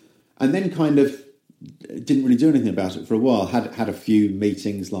kind of didn't really do anything about it for a while. Had a few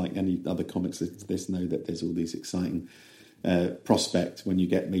meetings, like any other comics listening to this know that there's all these exciting prospect when you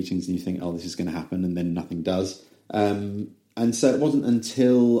get meetings and you think, oh, this is going to happen, and then nothing does. And so it wasn't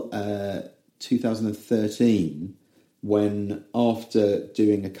until 2013 when, after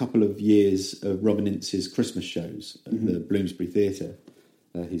doing a couple of years of Robin Ince's Christmas shows at the Bloomsbury Theatre,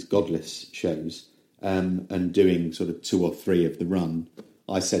 his Godless shows, and doing sort of 2 or 3 of the run,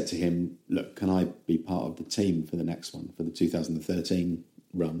 I said to him, look, can I be part of the team for the next one, for the 2013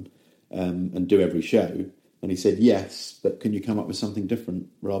 run, and do every show? And he said, yes, but can you come up with something different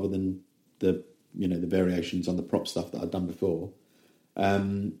rather than the variations on the prop stuff that I'd done before?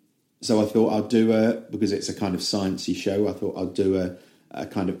 So I thought I'd do because it's a kind of sciencey show, I thought I'd do a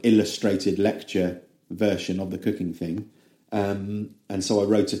kind of illustrated lecture version of the cooking thing. And so I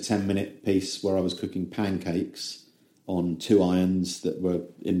wrote a 10-minute piece where I was cooking pancakes on 2 irons that were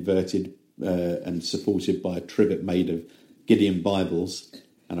inverted and supported by a trivet made of Gideon Bibles.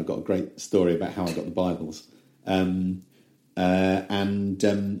 And I've got a great story about how I got the Bibles. And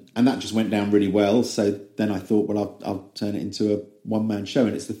that just went down really well. So then I thought, well, I'll turn it into a one-man show.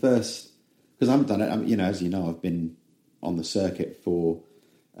 And it's the first, because I haven't done it. You know, as you know, I've been on the circuit for,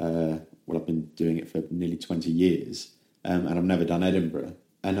 I've been doing it for nearly 20 years. And I've never done Edinburgh.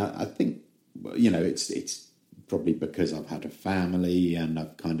 And I think, you know, it's probably because I've had a family and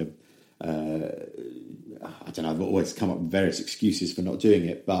I've kind of, I don't know, I've always come up with various excuses for not doing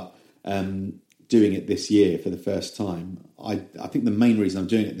it. But doing it this year for the first time, I think the main reason I'm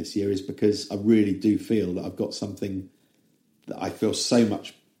doing it this year is because I really do feel that I've got something that I feel so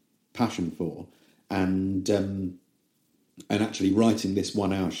much passion for. And actually writing this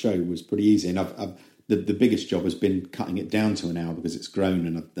 1 hour show was pretty easy. And the biggest job has been cutting it down to an hour because it's grown,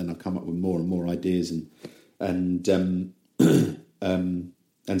 and then I've come up with more and more ideas, and so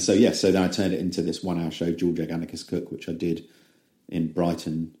then I turned it into this 1 hour show, George Aganicus Cook, which I did in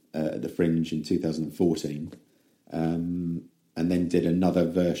Brighton at the Fringe in 2014, and then did another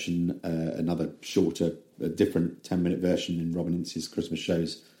version, another shorter, a different 10-minute version in Robin Ince's Christmas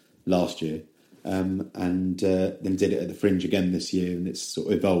shows last year. And then did it at the Fringe again this year, and it's sort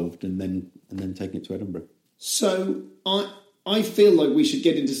of evolved, and then taken it to Edinburgh. So I feel like we should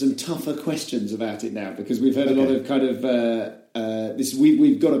get into some tougher questions about it now, because we've heard a lot of kind of this.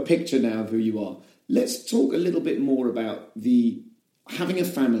 We've got a picture now of who you are. Let's talk a little bit more about the having a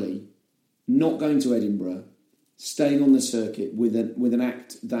family, not going to Edinburgh, staying on the circuit with an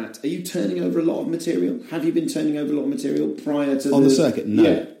act that. Are you turning over a lot of material? Have you been turning over a lot of material prior to on the circuit?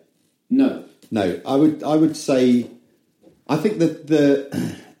 No. Yeah. No, I would say, I think that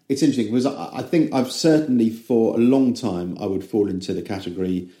it's interesting because I think I've certainly for a long time I would fall into the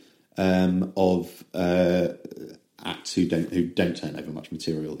category of acts who don't turn over much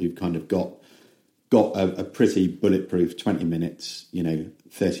material, who've kind of got a pretty bulletproof 20 minutes,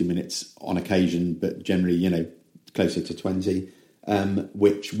 30 minutes on occasion, but generally, closer to 20,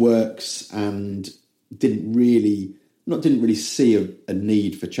 which works, and didn't really see a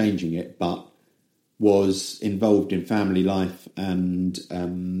need for changing it, but was involved in family life, and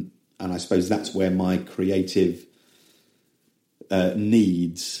I suppose that's where my creative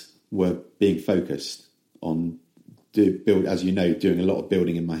needs were being focused on. As you know, doing a lot of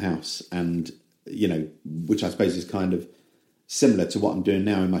building in my house, and which I suppose is kind of similar to what I'm doing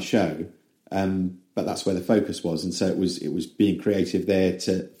now in my show, but that's where the focus was, and so it was being creative there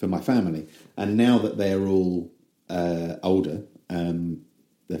for my family. And now that they're all older,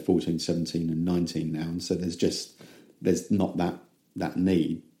 they're 14, 17 and 19 now, and so there's not that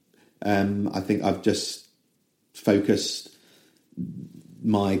need. I think I've just focused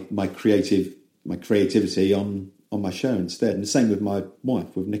my creativity on my show instead, and the same with my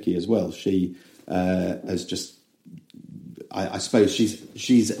wife, with Nikki as well. She has just, I suppose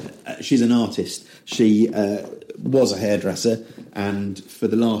she's an artist. She was a hairdresser, and for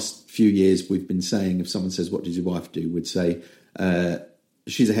the last few years we've been saying, if someone says, "What does your wife do?" we'd say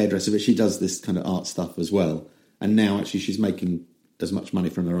she's a hairdresser, but she does this kind of art stuff as well. And now actually she's making as much money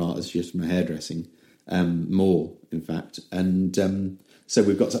from her art as she is from her hairdressing, more in fact. And so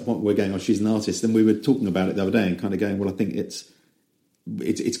we've got to that point where we're going, oh, she's an artist. And we were talking about it the other day and kind of going, well, I think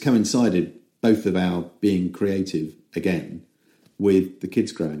it's coincided, both of our being creative again with the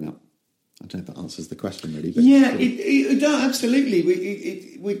kids growing up. I don't know if that answers the question really. But yeah, it does,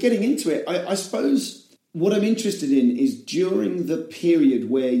 absolutely. We're getting into it. I suppose what I'm interested in is during the period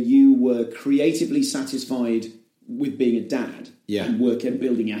where you were creatively satisfied with being a dad, and working,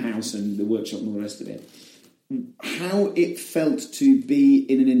 building a house and the workshop and all the rest of it, how it felt to be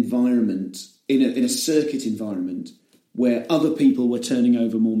in an environment, in a circuit environment, where other people were turning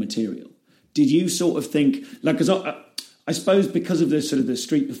over more material. Did you sort of think, like, because I suppose because of the sort of the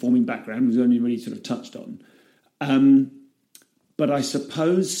street performing background, we've only really sort of touched on, but I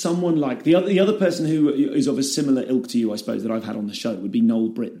suppose someone like the other person who is of a similar ilk to you, I suppose, that I've had on the show would be Noel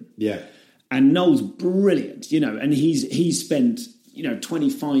Britton. Yeah. And Noel's brilliant, and he's spent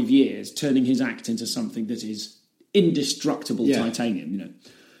 25 years turning his act into something that is indestructible titanium,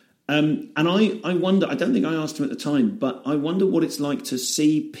 And I wonder, I don't think I asked him at the time, but I wonder what it's like to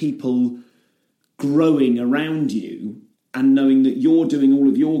see people growing around you and knowing that you're doing all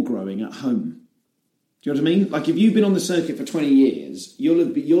of your growing at home. Do you know what I mean? Like, if you've been on the circuit for 20 years, you'll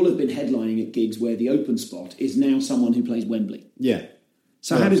have been headlining at gigs where the open spot is now someone who plays Wembley. Yeah.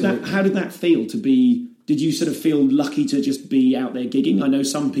 So how did that feel to be? Did you sort of feel lucky to just be out there gigging? I know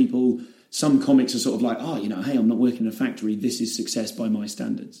some people some comics are sort of like, oh, you know, hey, I'm not working in a factory. This is success by my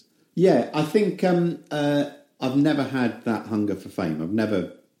standards. Yeah, I think I've never had that hunger for fame. I've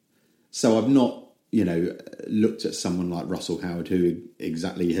not, you know, looked at someone like Russell Howard, who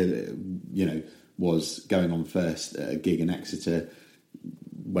exactly, you know, was going on first at a gig in Exeter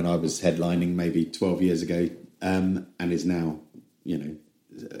when I was headlining maybe 12 years ago, and is now, you know,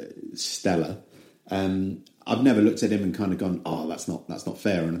 stellar. I've never looked at him and kind of gone, oh, that's not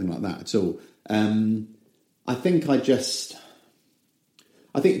fair or anything like that at all. I think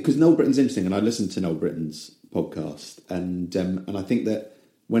because Noel Britton's interesting, and I listened to Noel Britton's podcast, and I think that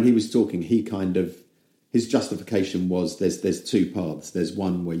when he was talking, he kind of, his justification was there's two paths. There's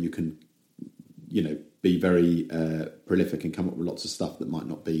one where you can, you know, be very prolific and come up with lots of stuff that might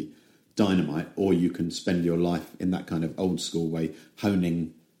not be dynamite, or you can spend your life in that kind of old school way,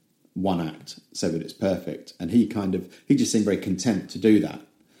 honing one act so that it's perfect. And he just seemed very content to do that.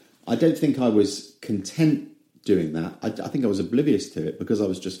 I don't think I was content doing that. I think I was oblivious to it because I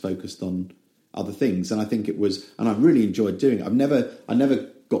was just focused on other things. And I think it was, and I really enjoyed doing it. I never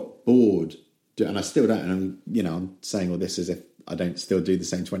got bored, and I still don't. And I'm saying all this as if I don't still do the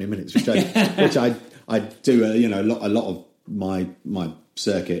same 20 minutes, which I do. A lot of my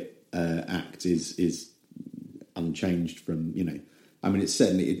circuit act is unchanged from, you know. I mean, it's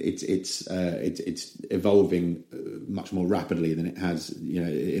certainly it's evolving much more rapidly than it has, you know,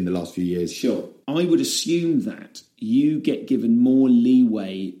 in the last few years. Sure, I would assume that you get given more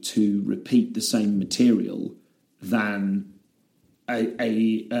leeway to repeat the same material than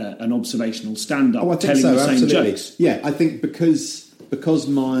an observational stand-up telling the same jokes. Yeah, I think because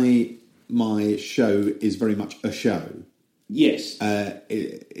my show is very much a show. Yes,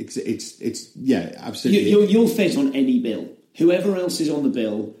 it's yeah, absolutely. You'll fit on any bill. Whoever else is on the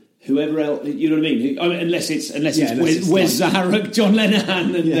bill, whoever else, you know what I mean? Unless it's Wes Zaharak, John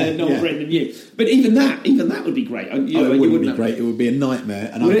Lenihan, and Noel Britton and you. But even that would be great. It wouldn't be great. It would be a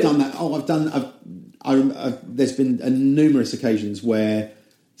nightmare. And I've done that. There's been numerous occasions where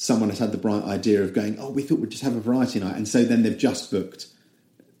someone has had the bright idea of going, we thought we'd just have a variety night, and so then they've just booked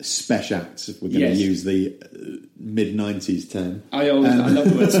special acts, if we're going to use the mid-90s term. I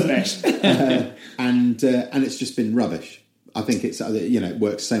love the word special. And it's just been rubbish. I think it's, you know, it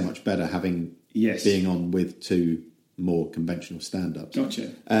works so much better having being on with two more conventional stand-ups.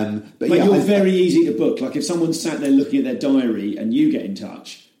 Gotcha. But you're very easy to book. Like if someone sat there looking at their diary and you get in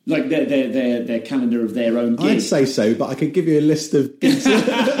touch, like their calendar of their own gig. I'd say so, but I could give you a list of gigs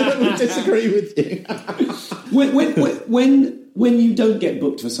that would disagree with you. When you don't get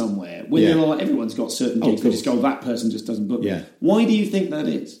booked for somewhere, when you're like, everyone's got certain gigs, we just go, that person just doesn't book me. Why do you think that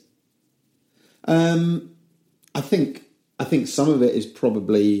is? I think some of it is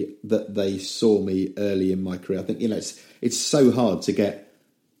probably that they saw me early in my career. I think, you know, it's so hard to get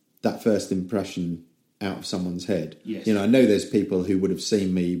that first impression out of someone's head. Yes. You know, I know there's people who would have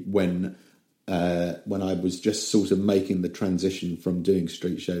seen me when I was just sort of making the transition from doing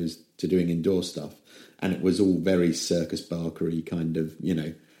street shows to doing indoor stuff, and it was all very Circus Barker-y kind of, you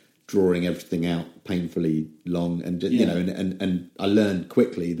know, drawing everything out painfully long, and you know, and I learned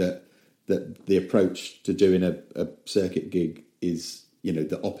quickly that the approach to doing a circuit gig is, you know,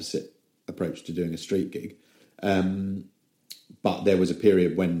 the opposite approach to doing a street gig. But there was a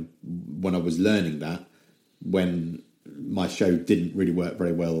period when I was learning that, when my show didn't really work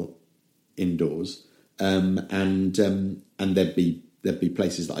very well indoors, and there'd be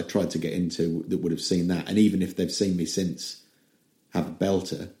places that I tried to get into that would have seen that, and even if they've seen me since have a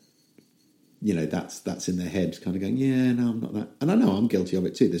belter, you know, that's in their head, kind of going, yeah, no, I'm not that. And I know I'm guilty of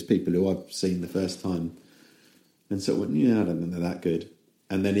it too. There's people who I've seen the first time and sort of went, yeah, I don't think they're that good.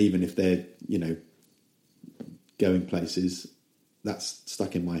 And then even if they're, you know, going places, that's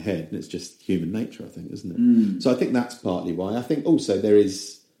stuck in my head, and it's just human nature, I think, isn't it? So I think that's partly why. I think also there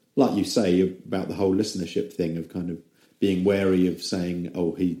is, like you say, about the whole listenership thing of kind of being wary of saying,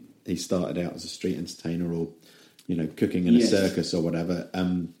 oh, he started out as a street entertainer, or, you know, cooking in a circus or whatever.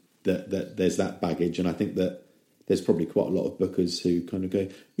 That there's that baggage, and I think that there's probably quite a lot of bookers who kind of go,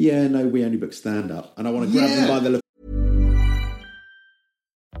 yeah, no, we only book stand-up, and I want to grab them by the look.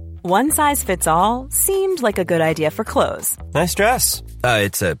 One size fits all seemed like a good idea for clothes. Nice dress.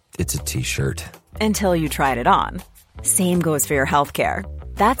 It's a T-shirt. Until you tried it on. Same goes for your healthcare.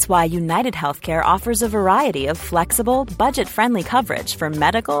 That's why United Healthcare offers a variety of flexible, budget-friendly coverage for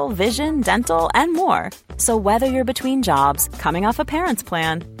medical, vision, dental, and more. So whether you're between jobs, coming off a parent's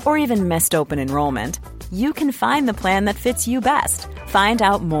plan, or even missed open enrollment, you can find the plan that fits you best. Find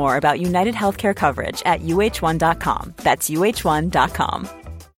out more about United Healthcare coverage at UH1.com. That's UH1.com.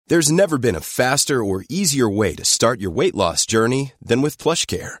 There's never been a faster or easier way to start your weight loss journey than with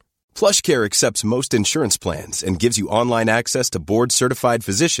PlushCare. PlushCare accepts most insurance plans and gives you online access to board-certified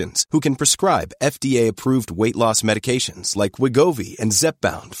physicians who can prescribe FDA-approved weight loss medications like Wegovy and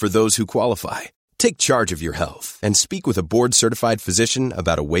Zepbound for those who qualify. Take charge of your health and speak with a board-certified physician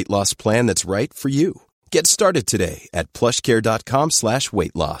about a weight loss plan that's right for you. Get started today at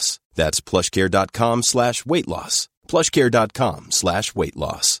plushcare.com/weight loss. That's plushcare.com/weight loss. plushcare.com/weight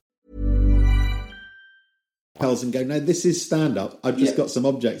loss. And go, no, this is stand-up. I've just got some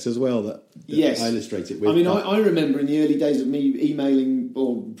objects as well that I illustrate it with. I mean, I remember in the early days of me emailing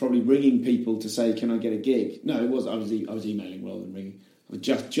or probably ringing people to say, "Can I get a gig?" No, it was I was emailing rather than ringing. I was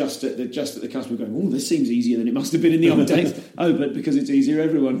just at the customer going, "Oh, this seems easier than it must have been in the old days." Oh, but because it's easier,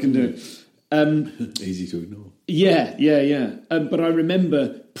 everyone can do it. Easy to ignore. Yeah. But I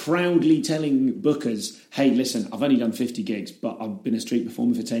remember proudly telling bookers, "Hey, listen, I've only done 50 gigs, but I've been a street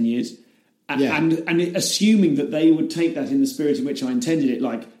performer for 10 years." And assuming that they would take that in the spirit in which I intended it,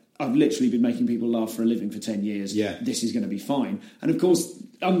 like, I've literally been making people laugh for a living for 10 years. Yeah. This is going to be fine. And of course,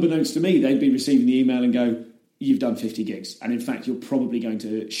 unbeknownst to me, they'd be receiving the email and go, "You've done 50 gigs. And in fact, you're probably going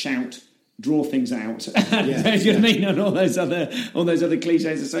to shout, draw things out, you know what I mean? And all those other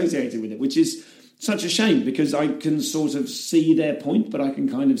cliches associated with it, which is such a shame because I can sort of see their point, but I can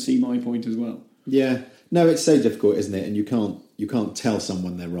kind of see my point as well. Yeah. No, it's so difficult, isn't it? And you can't tell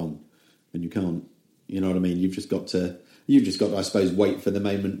someone they're wrong. And you can't, you know what I mean? You've just got to, I suppose, wait for the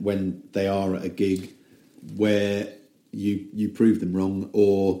moment when they are at a gig where you prove them wrong,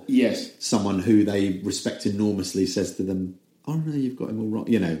 or someone who they respect enormously says to them, "Oh no, you've got him all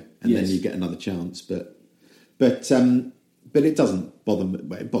wrong," you know, and then you get another chance. But it doesn't bother me.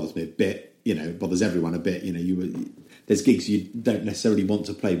 Well, it bothers me a bit, you know. It bothers everyone a bit, you know. There's gigs you don't necessarily want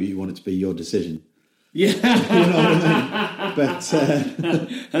to play, but you want it to be your decision. Yeah, you know what I mean? But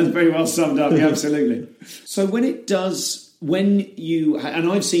that's very well summed up. Yeah, absolutely. So when you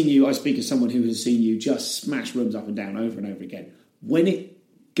and I've seen you, I speak as someone who has seen you just smash rooms up and down over and over again. When it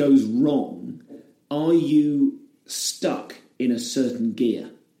goes wrong, are you stuck in a certain gear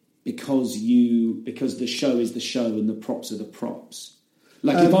because the show is the show and the props are the props?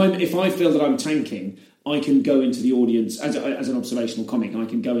 Like if I feel that I'm tanking, I can go into the audience as an observational comic. I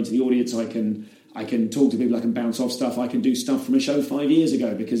can go into the audience. I can talk to people, I can bounce off stuff, I can do stuff from a show 5 years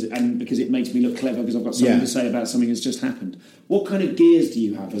ago because it makes me look clever because I've got something to say about something that's just happened. What kind of gears do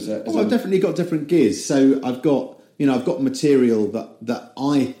you have I've definitely got different gears. So I've got material that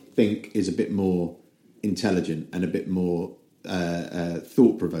I think is a bit more intelligent and a bit more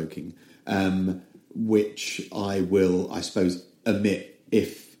thought-provoking, which I will, I suppose, omit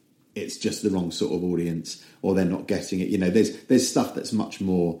if it's just the wrong sort of audience or they're not getting it. You know, there's stuff that's much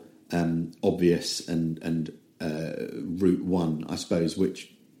more obvious and route one, I suppose,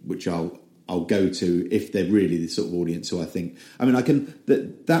 which I'll go to if they're really the sort of audience who I think. I mean, I can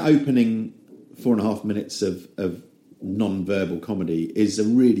that opening 4.5 minutes of non-verbal comedy is a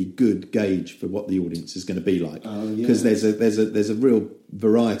really good gauge for what the audience is going to be like, because there's a real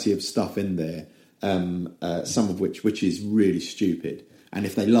variety of stuff in there, some of which is really stupid, and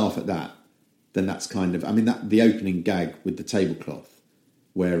if they laugh at that, then that's kind of, I mean, that the opening gag with the tablecloth,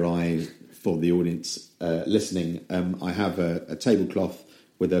 where for the audience listening, I have a tablecloth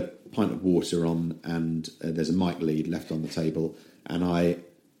with a pint of water on, and there's a mic lead left on the table, and I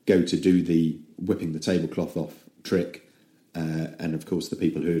go to do the whipping the tablecloth off trick, and of course the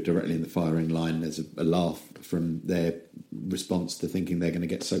people who are directly in the firing line, there's a laugh from their response to thinking they're going to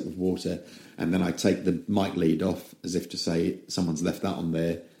get soaked with water, and then I take the mic lead off as if to say someone's left that on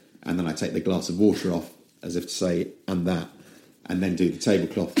there, and then I take the glass of water off as if to say and that, and then do the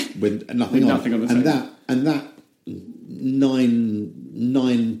tablecloth with nothing on the table. And that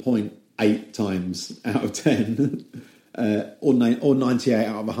 9.8 times out of 10 or 98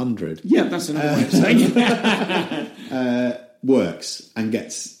 out of 100. Yeah, that's another way of saying it. Works and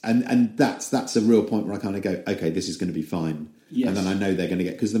gets, and that's a real point where I kind of go, okay, this is going to be fine. Yes. And then I know they're going to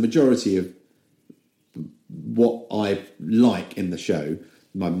get, because the majority of what I like in the show,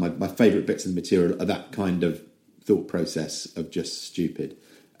 my favourite bits of the material are that kind of thought process of just stupid,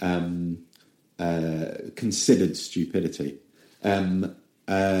 considered stupidity. But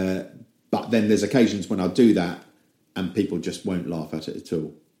then there's occasions when I'll do that and people just won't laugh at it at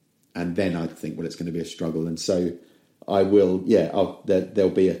all. And then I think, well, it's going to be a struggle. And so I will,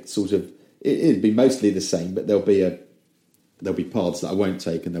 there'll be a sort of, it'll be mostly the same, but there'll be paths that I won't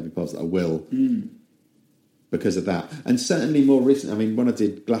take and there'll be paths that I will because of that. And certainly more recent, I mean, when I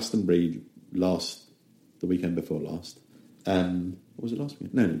did Glastonbury the weekend before last, was it last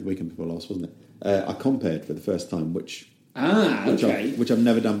weekend? No, the weekend before last, wasn't it? I compared for the first time, which I've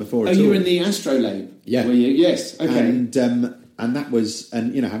never done before. Oh, you were in the Astrolabe? Yeah. Were you? Yes. Okay. And that was,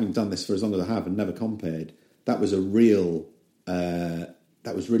 and having done this for as long as I have and never compared, that was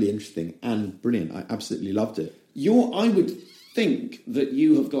really interesting and brilliant. I absolutely loved it. I would think that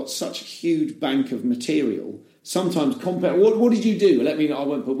you have got such a huge bank of material. Sometimes compare. What did you do? I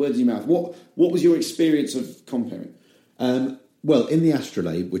won't put words in your mouth. What was your experience of comparing? Well, in the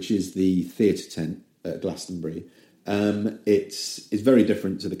Astrolabe, which is the theatre tent at Glastonbury, it's very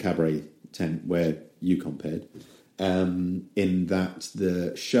different to the Cabaret tent where you compared, in that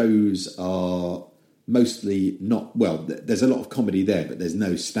the shows are mostly not... Well, there's a lot of comedy there, but there's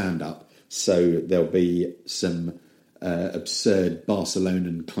no stand-up. So there'll be some absurd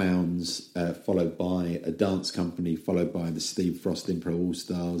Barcelonan clowns, followed by a dance company, followed by the Steve Frost Improv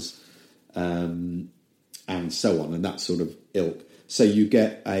All-Stars, and so on, and that sort of ilk. So you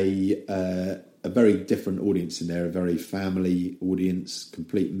get a very different audience in there, a very family audience,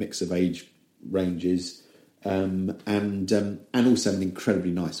 complete mix of age ranges, and also an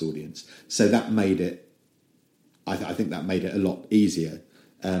incredibly nice audience. So that made it, I think that made it a lot easier.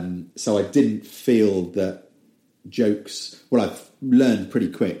 So I didn't feel that jokes... Well, I've learned pretty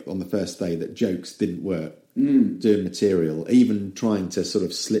quick on the first day that jokes didn't work. Doing material, even trying to sort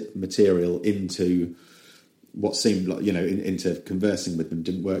of slip material into what seemed like, into conversing with them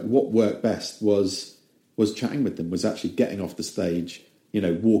didn't work. What worked best was chatting with them, was actually getting off the stage,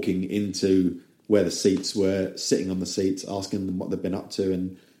 walking into where the seats were, sitting on the seats, asking them what they've been up to,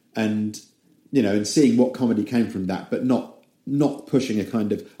 and seeing what comedy came from that, but not pushing a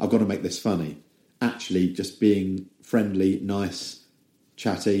kind of, I've got to make this funny. Actually just being friendly, nice,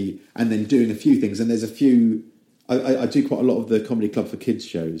 chatty, and then doing a few things. And there's a few... I do quite a lot of the Comedy Club for Kids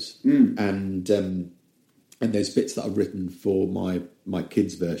shows, and there's bits that I've written for my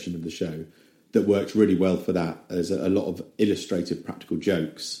kids' version of the show that works really well for that. There's a lot of illustrated practical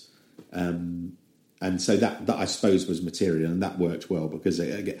jokes, and so that I suppose was material, and that worked well because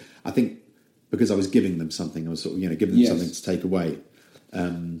I think because I was giving them something, I was sort of giving them something to take away,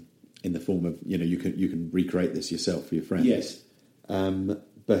 in the form of you can recreate this yourself for your friends. Yes.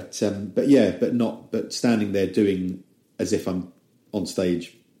 But standing there doing as if I'm on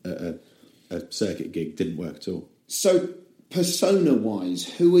stage at a circuit gig didn't work at all. So, persona-wise,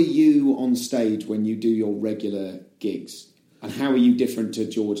 who are you on stage when you do your regular gigs, and how are you different to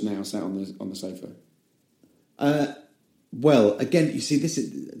George now sat on the sofa? Well, again, you see, this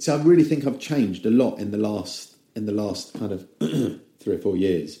is so. I really think I've changed a lot in the last kind of 3 or 4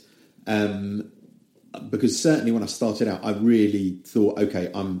 years. Because certainly when I started out, I really thought, okay,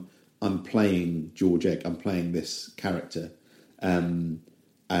 I'm playing George Eck, I'm playing this character, and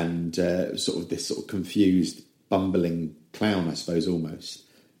sort of this sort of confused, bumbling clown, I suppose, almost.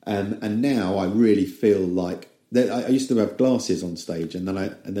 And now I really feel like I used to have glasses on stage, and then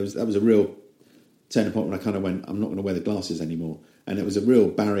that was a real turning point when I kind of went, I'm not going to wear the glasses anymore, and it was a real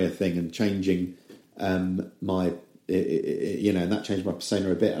barrier thing, and changing and that changed my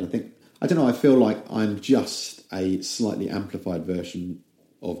persona a bit, and I don't know, I feel like I'm just a slightly amplified version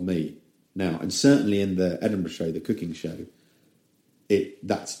of me now. And certainly in the Edinburgh show, the cooking show,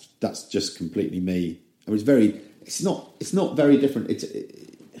 that's just completely me. I mean, it's not very different.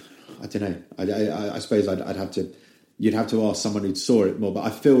 I don't know. I suppose you'd have to ask someone who saw it more, but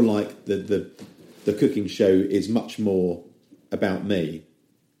I feel like the cooking show is much more about me.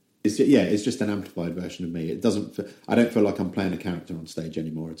 It's just an amplified version of me. I don't feel like I'm playing a character on stage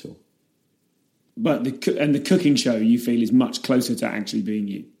anymore at all. But the cooking show you feel is much closer to actually being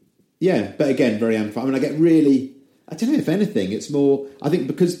you. Yeah, but again, very amplified. I mean, I get really... I don't know, if anything, it's more... I think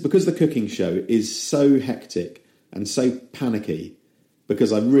because the cooking show is so hectic and so panicky,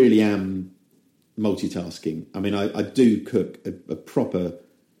 because I really am multitasking. I mean, I do cook a proper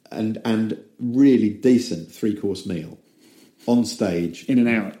and really decent 3-course meal on stage. In an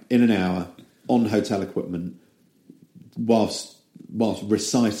hour. On hotel equipment, whilst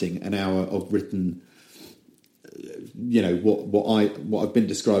reciting an hour of written, what I've been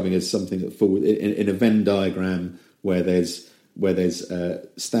describing as something that falls in a Venn diagram where there's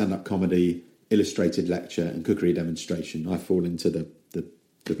stand-up comedy, illustrated lecture, and cookery demonstration. I fall into the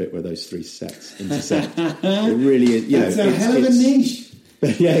bit where those 3 sets intersect. It really is, That's a hell of a niche.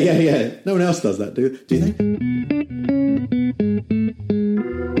 Yeah. No one else does that, do they?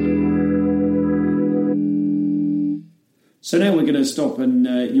 So now we're going to stop, and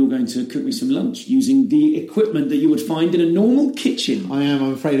you're going to cook me some lunch using the equipment that you would find in a normal kitchen. I am.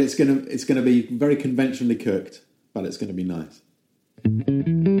 I'm afraid it's going to be very conventionally cooked, but it's going to be nice.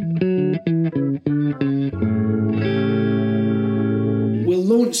 We'll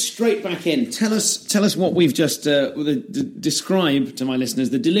launch straight back in. Tell us what we've just describe to my listeners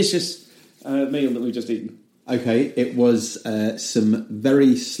the delicious meal that we've just eaten. Okay, it was some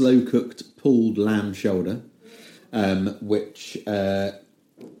very slow-cooked pulled lamb shoulder, which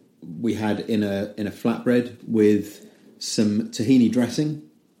we had in a flatbread with some tahini dressing,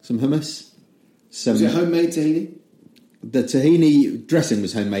 some hummus. Was it homemade tahini? The tahini dressing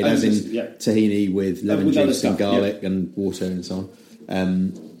was homemade, as in tahini with lemon with juice and garlic and water and so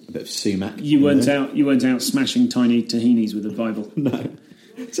on. A bit of sumac. You weren't out smashing tiny tahinis with a Bible. No.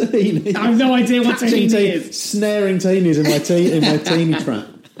 Tahini. I have no idea what tahini is. Snaring tahinis in my tahini trap.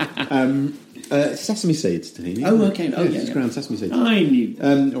 Sesame seeds tahini. Oh, okay. Oh, yeah. Ground sesame seeds. I knew.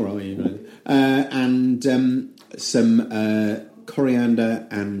 All right, you know. And some coriander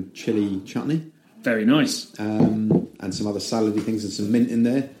and chili chutney. Very nice. And some other salady things and some mint in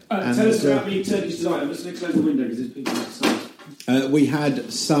there. Tell us about the Turkish delight. I'm just going to close the window because there's people outside. We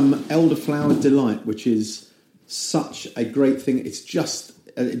had some elderflower delight, which is such a great thing. It's just,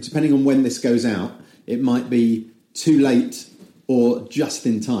 depending on when this goes out, it might be too late or just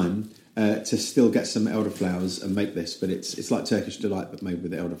in time to still get some elderflowers and make this. But it's like Turkish delight, but made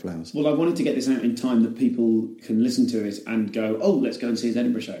with elderflowers. Well, I wanted to get this out in time that people can listen to it and go, oh, let's go and see his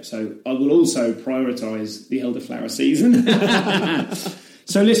Edinburgh show. So I will also prioritise the elderflower season.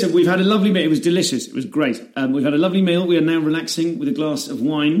 So listen, we've had a lovely meal. It was delicious. It was great. We've had a lovely meal. We are now relaxing with a glass of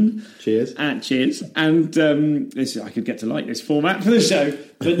wine. Cheers. Cheers. And I could get to like this format for the show.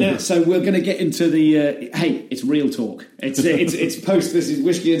 But now, so we're going to get into the... hey, it's real talk. It's post... This is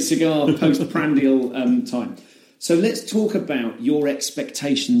whiskey and cigar post-prandial time. So let's talk about your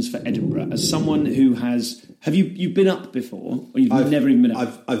expectations for Edinburgh as someone who has... Have you been up before? Or you've never even been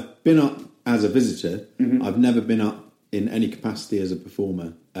up? I've been up as a visitor. Mm-hmm. I've never been up in any capacity as a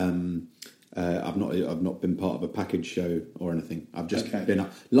performer. I've not been part of a package show or anything. I've just been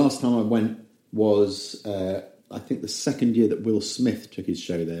up. Last time I went was I think the second year that Will Smith took his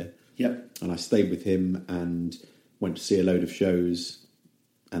show there. Yep. And I stayed with him and went to see a load of shows,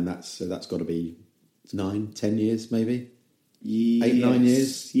 and that's got to be 9-10 years maybe. Yes. 8-9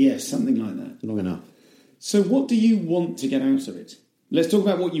 years. Yes, something like that. Long enough. So what do you want to get out of it? Let's talk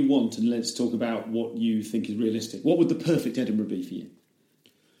about what you want, and let's talk about what you think is realistic. What would the perfect Edinburgh be for you?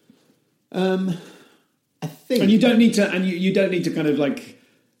 I think, and you don't need to, you don't need to kind of like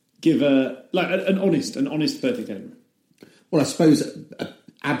give an honest perfect Edinburgh. Well, I suppose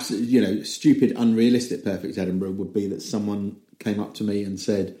absolutely, stupid, unrealistic perfect Edinburgh would be that someone came up to me and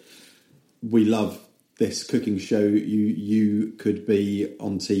said, "We love this cooking show. You could be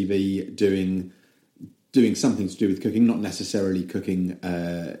on TV doing something to do with cooking, not necessarily cooking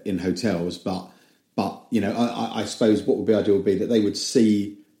in hotels, but I suppose what would be ideal would be that they would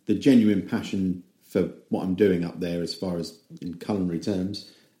see the genuine passion for what I'm doing up there, as far as in culinary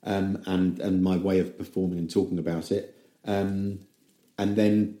terms, and my way of performing and talking about it, and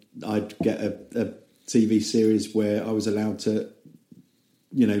then I'd get a TV series where I was allowed to,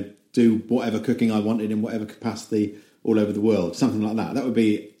 do whatever cooking I wanted in whatever capacity all over the world, something like that. That would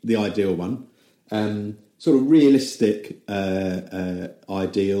be the ideal one. Sort of realistic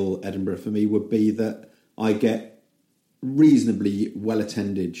ideal Edinburgh for me would be that I get reasonably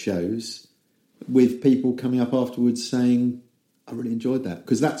well-attended shows with people coming up afterwards saying, I really enjoyed that.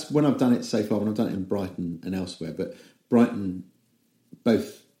 Because that's when I've done it so far, when I've done it in Brighton and elsewhere. But Brighton,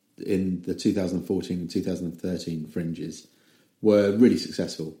 both in the 2014 and 2013 fringes, were really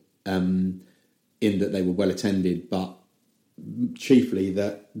successful in that they were well-attended, but chiefly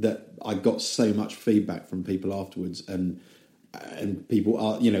that I got so much feedback from people afterwards, and people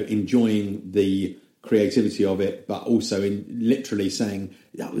are enjoying the creativity of it, but also in literally saying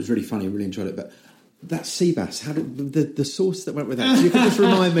that was really funny, really enjoyed it. But that sea bass, how did the sauce that went with that? You could just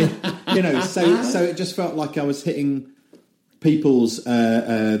remind me, So it just felt like I was hitting people's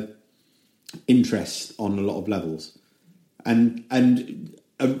interest on a lot of levels, and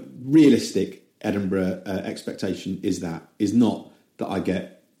a realistic Edinburgh expectation is not that I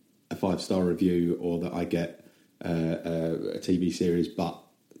get a 5-star review or that I get a TV series, but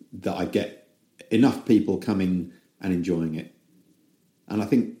that I get enough people coming and enjoying it. And I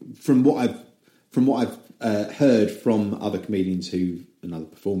think from what I've heard from other comedians and other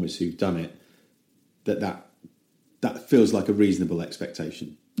performers who've done it, that feels like a reasonable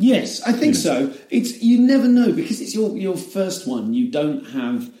expectation. Yes, I think so. You never know, because it's your first one. You don't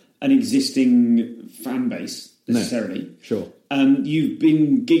have an existing fan base necessarily. No, sure. You've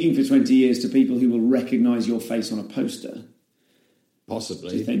been gigging for 20 years to people who will recognise your face on a poster.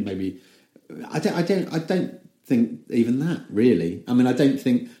 Possibly. Do you think? Maybe. I don't think even that, really. I mean, I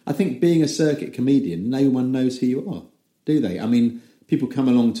think being a circuit comedian, no one knows who you are, do they? I mean, people come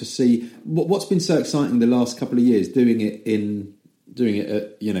along to see what's been so exciting the last couple of years, doing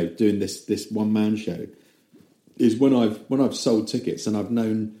this one-man show. is when I've sold tickets and I've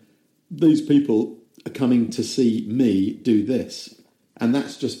known these people are coming to see me do this, and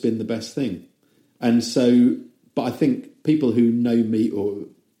that's just been the best thing. And so, but I think people who know me or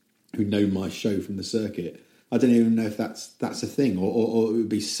who know my show from the circuit, I don't even know if that's a thing, or it would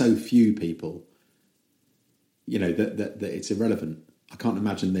be so few people, you know, that it's irrelevant. I can't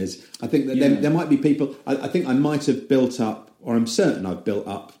imagine there's. I think that there might be people. I think I might have built up, or I'm certain I've built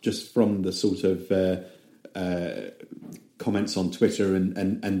up just from the sort of comments on Twitter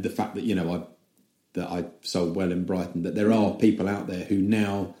and the fact that, you know, I sold well in Brighton, that there are people out there who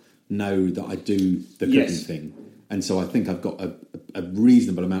now know that I do the cooking thing, and so I think I've got a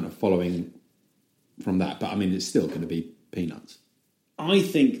reasonable amount of following from that. But I mean, it's still going to be peanuts. I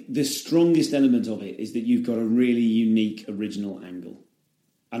think the strongest element of it is that you've got a really unique original angle,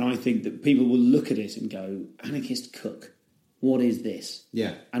 and I think that people will look at it and go, "Anarchist cook, what is this?"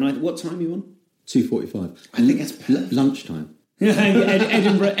 Yeah. And what time are you on? 2:45. I think that's perfect. Lunchtime.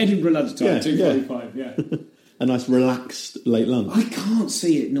 Edinburgh lunchtime, 2:45. Yeah. A nice relaxed late lunch. I can't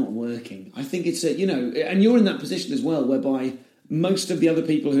see it not working. I think it's and you're in that position as well, whereby most of the other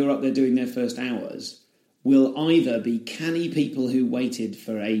people who are up there doing their first hours will either be canny people who waited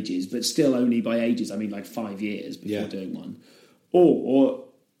for ages, but still only by ages, I mean like 5 years before doing one, or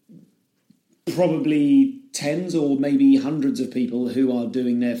probably tens or maybe hundreds of people who are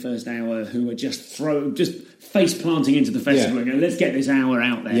doing their first hour who are just face planting into the festival and going, let's get this hour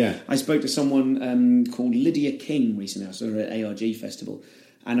out there. Yeah. I spoke to someone called Lydia King recently. I saw her at ARG Festival,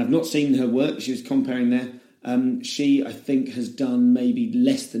 and I've not seen her work. She was comparing there. She, I think, has done maybe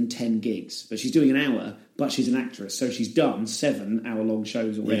less than 10 gigs, but she's doing an hour, but she's an actress, so she's done 7 hour-long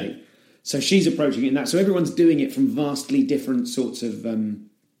shows already. Yeah. So she's approaching it in that. So everyone's doing it from vastly different sorts of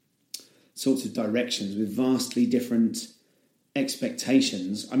directions with vastly different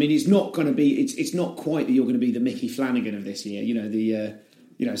expectations. I mean, it's not going to be. It's not quite that you're going to be the Mickey Flanagan of this year.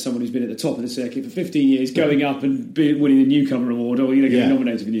 You know, someone who's been at the top of the circuit for 15 years, going up and winning the newcomer award, or getting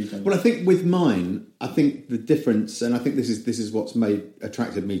nominated for newcomer. Well, I think with mine, I think the difference, and I think this is what's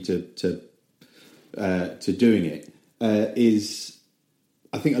attracted me to doing it, is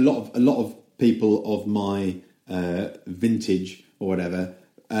I think a lot of people of my vintage or whatever,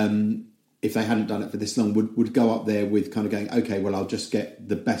 if they hadn't done it for this long, would go up there with kind of going, okay, well, I'll just get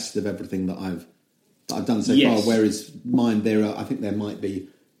the best of everything that I've done so far. Whereas mine, I think there might be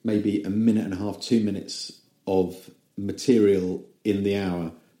maybe a minute and a half, 2 minutes of material in the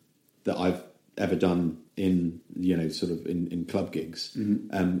hour that I've ever done in in club gigs.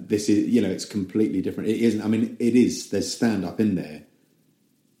 Mm-hmm. This is, it's completely different. It isn't. I mean, it is. There's stand up in there,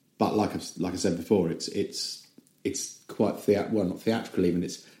 but like I said before, it's quite not theatrical even.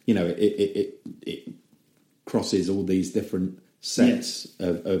 It's it crosses all these different sets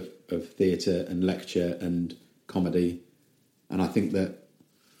of theatre and lecture and comedy, and I think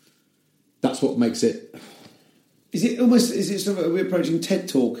that's what makes it. Is it sort of, are we approaching TED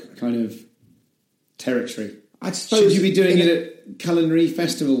Talk kind of territory? I suppose. Should you be doing it at culinary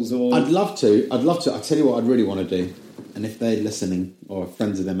festivals? Or I'd love to. I tell you what I'd really want to do, and if they're listening or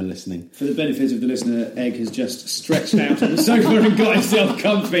friends of them are listening, for the benefit of the listener, Egg has just stretched out on the sofa and got himself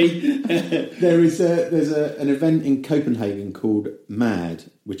comfy. There's an event in Copenhagen called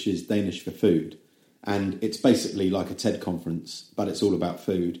MAD, which is Danish for food, and it's basically like a TED conference, but it's all about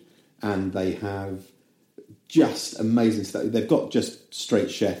food, and they have just amazing stuff. They've got just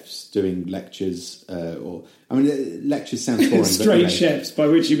straight chefs doing lectures, lectures sounds boring. Straight chefs, by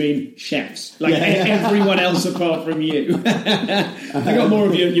which you mean chefs, like everyone else apart from you. They got more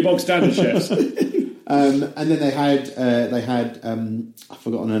of your bog standard chefs. And then they had I've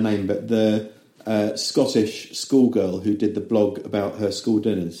forgotten her name, but the Scottish schoolgirl who did the blog about her school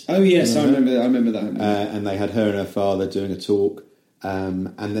dinners. Oh yes, I remember that. And they had her and her father doing a talk.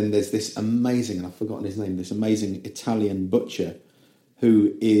 And then there's this amazing, and I've forgotten his name, this amazing Italian butcher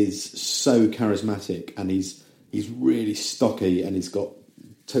who is so charismatic, and he's really stocky, and he's got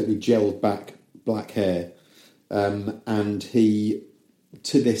totally gelled back black hair. And he,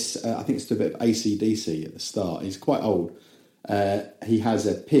 to this, I think it's to a bit of AC/DC at the start, he's quite old. He has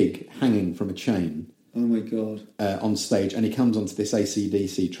a pig hanging from a chain. Oh my God. On stage, and he comes onto this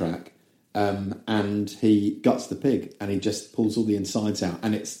AC/DC track. And he guts the pig, and he just pulls all the insides out,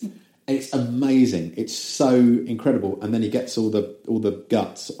 and it's amazing. It's so incredible. And then he gets all the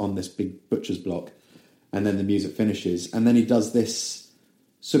guts on this big butcher's block, and then the music finishes, and then he does this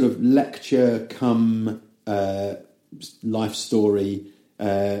sort of lecture come life story,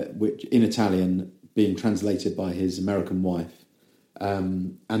 which in Italian being translated by his American wife,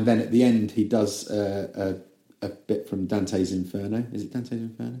 and then at the end he does a bit from Dante's Inferno. Is it Dante's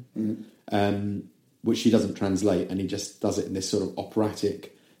Inferno? Mm-hmm. which she doesn't translate, and he just does it in this sort of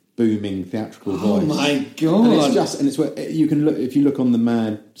operatic, booming theatrical voice. Oh my God! And it's where you can look, if you look on the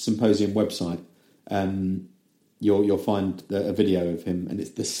Mad Symposium website, you'll find a video of him, and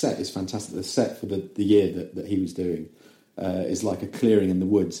the set is fantastic. The set for the year that he was doing is like a clearing in the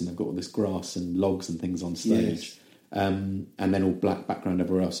woods, and they've got all this grass and logs and things on stage, and then all black background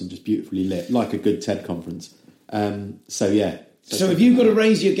everywhere else, and just beautifully lit, like a good TED conference. So have you got to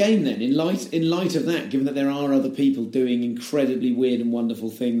raise your game then, in light of that, given that there are other people doing incredibly weird and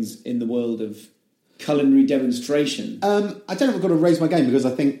wonderful things in the world of culinary demonstration? I don't know if I've got to raise my game, because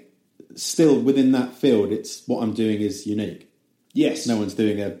I think still within that field, it's what I'm doing is unique. Yes. No one's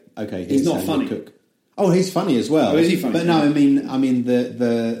doing he's not funny. Cook. Oh, he's funny as well. Oh, is he funny? But no, I mean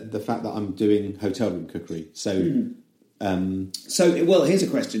the fact that I'm doing hotel room cookery. So, here's a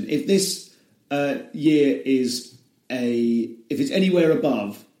question: if this year is if it's anywhere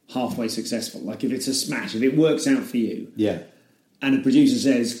above halfway successful, like if it's a smash, if it works out for you, and a producer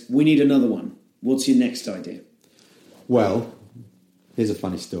says we need another one, what's your next idea? Well, here's a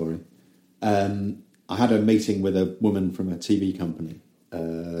funny story. I had a meeting with a woman from a TV company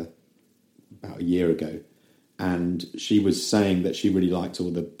about a year ago, and she was saying that she really liked all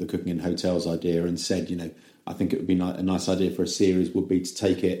the cooking in hotels idea, and said, I think it would be a nice idea for a series would be to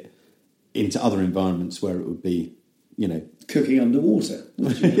take it into other environments where it would be, cooking underwater.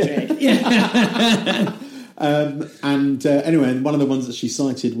 Anyway, one of the ones that she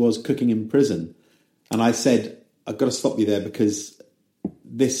cited was cooking in prison, and I said, I've got to stop you there, because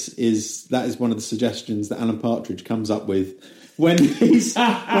that is one of the suggestions that Alan Partridge comes up with when he's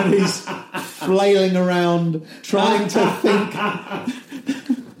flailing around trying to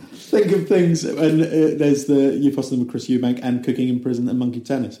think of things. And there's the Youth Foster with Chris Eubank and Cooking in Prison and Monkey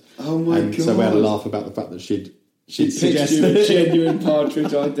Tennis. Oh my God! So we had a laugh about the fact that she'd suggested a genuine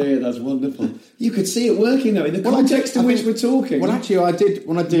Partridge idea. That's wonderful. You could see it working though in the context in which we're talking. Well, actually, I did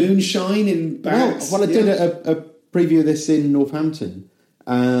moonshine in barracks. Well, I did a preview of this in Northampton.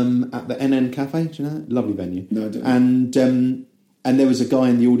 At the NN Cafe, do you know that? Lovely venue. No, I don't. And there was a guy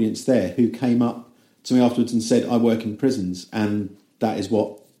in the audience there who came up to me afterwards and said, I work in prisons, and that's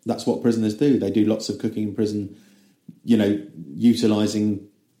what prisoners do. They do lots of cooking in prison, utilising,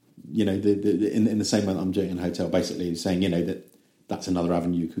 in the same way that I'm doing in a hotel, basically saying, that's another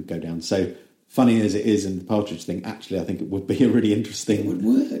avenue you could go down. So funny as it is in the Partridge thing, actually I think it would be a really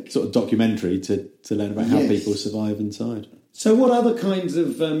interesting sort of documentary to learn about how people survive inside. So what other kinds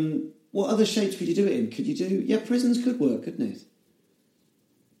of, what other shapes could you do it in? Could you do, prisons could work, couldn't it?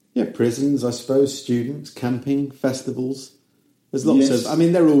 Yeah, prisons, I suppose, students, camping, festivals. There's lots of,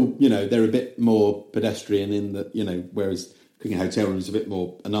 they're all, they're a bit more pedestrian in that, whereas cooking a hotel room is a bit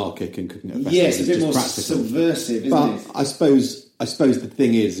more anarchic, and cooking at a festival is a bit more practical. Subversive, isn't it? But I suppose the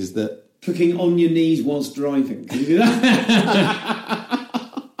thing is that... Cooking on your knees whilst driving. Can you do that?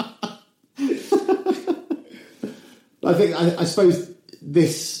 I suppose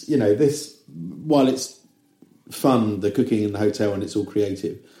this, while it's fun, the cooking in the hotel, and it's all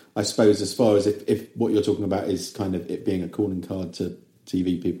creative, I suppose as far as if what you're talking about is kind of it being a calling card to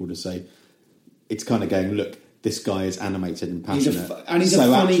TV people to say, it's kind of going, look, this guy is animated and passionate. He's a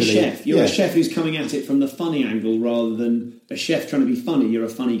funny chef. You're a chef who's coming at it from the funny angle rather than a chef trying to be funny. You're a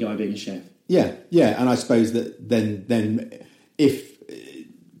funny guy being a chef. Yeah, and I suppose that then if,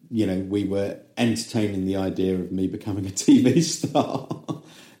 we were entertaining the idea of me becoming a TV star,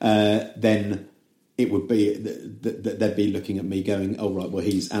 then it would be that they'd be looking at me going, oh, right, well,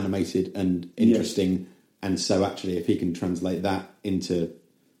 he's animated and interesting. Yes. And so actually, if he can translate that into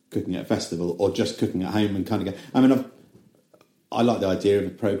cooking at a festival or just cooking at home and kind of go... I like the idea of a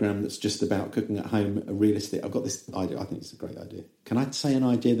programme that's just about cooking at home, realistic. I've got this idea. I think it's a great idea. Can I say an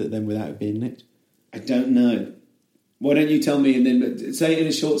idea that then without it being nicked? I don't know. Why don't you tell me and then say it in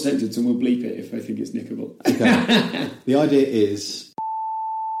a short sentence and we'll bleep it if I think it's nickable. Okay. The idea is...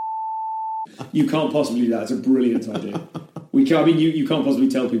 You can't possibly do that. It's a brilliant idea. You can't possibly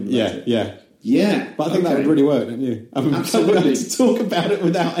tell people about it. Yeah. But I think that would really work, don't you? Absolutely. To talk about it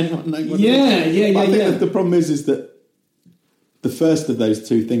without anyone knowing what it is. I think the problem is that the first of those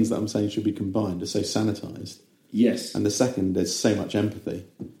two things that I'm saying should be combined are so sanitised. Yes. And the second, there's so much empathy.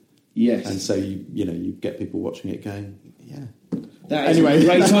 Yes. And so you get people watching it going, yeah. That is a great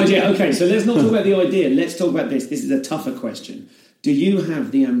idea. Okay, so let's not talk about the idea. Let's talk about this. This is a tougher question. Do you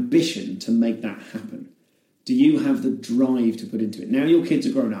have the ambition to make that happen? Do you have the drive to put into it? Now your kids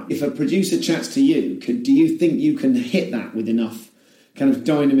are grown up. If a producer chats to you, do you think you can hit that with enough kind of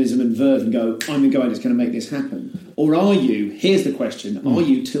dynamism and verve and go, I'm the guy that's going to make this happen? Or are you, here's the question, are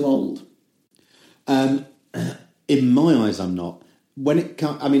you too old? In my eyes, I'm not. when it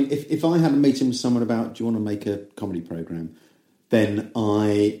comes, I mean, if I had a meeting with someone about, do you want to make a comedy program, then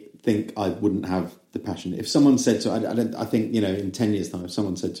I think I wouldn't have the passion. If someone said to, I think, you know, in 10 years' time, if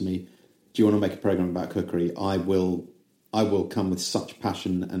someone said to me, do you want to make a program about cookery, I will come with such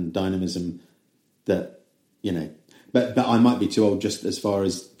passion and dynamism that, you know, but I might be too old, just as far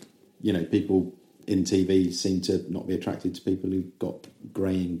as, you know, people in TV seem to not be attracted to people who've got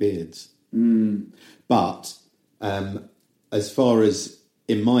greying beards. But as far as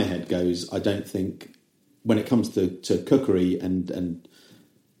in my head goes, I don't think when it comes to cookery and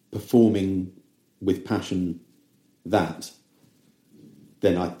performing with passion,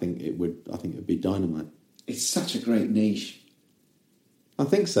 then I think it would be dynamite. It's such a great niche. I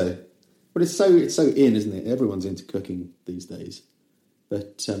think so. But it's so in, isn't it? Everyone's into cooking these days.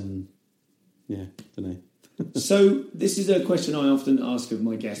 But yeah, I don't know. So this is a question I often ask of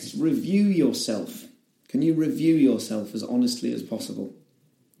my guests. Review yourself. Can you review yourself as honestly as possible?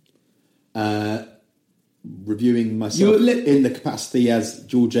 Reviewing myself in the capacity as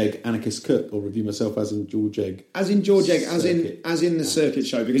George Egg anarchist cook, or review myself as in George Egg, as in George Egg, as in the circuit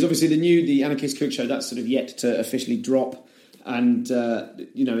show, because obviously the anarchist cook show, that's sort of yet to officially drop, and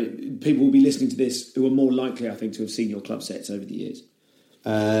you know, people will be listening to this who are more likely, I think, to have seen your club sets over the years.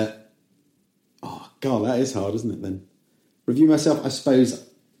 Oh God, that is hard, isn't it? Then review myself, I suppose.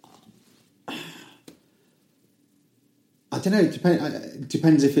 I don't know. It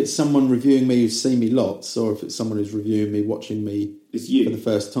depends if it's someone reviewing me who's seen me lots, or if it's someone who's reviewing me, watching me for the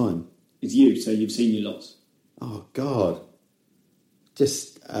first time. It's you, so you've seen you lots. Oh God,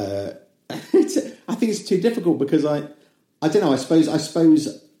 just I think it's too difficult because I don't know. I suppose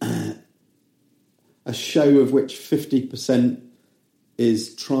a show of which 50%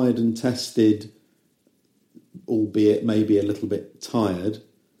 is tried and tested, albeit maybe a little bit tired,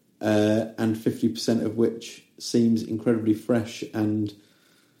 and 50% of which seems incredibly fresh and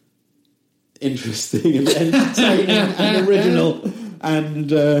interesting and entertaining and original. And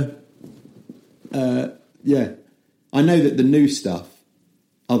yeah, I know that the new stuff,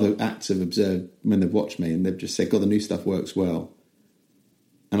 other acts have observed when they've watched me, and they've just said, God, the new stuff works well.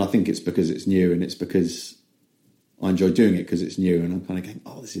 And I think it's because it's new, and it's because I enjoy doing it because it's new, and I'm kind of going,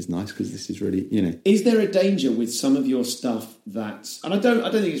 oh, this is nice because this is really, you know. Is there a danger with some of your stuff that, and I don't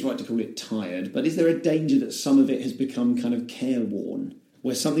think it's right to call it tired, but is there a danger that some of it has become kind of careworn,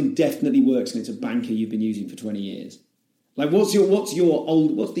 where something definitely works and it's a banker you've been using for 20 years? Like, what's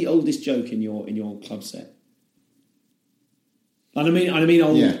the oldest joke in your club set? And I mean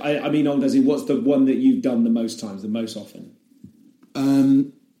old. Yeah. I mean old as in, what's the one that you've done the most times, the most often?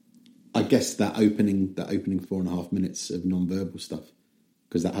 I guess that opening 4.5 minutes of non-verbal stuff,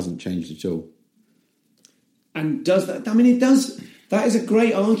 because that hasn't changed at all. And does that? I mean, it does. That is a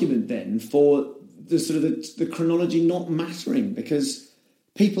great argument then for the sort of the chronology not mattering, because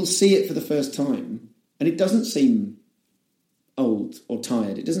people see it for the first time and it doesn't seem old or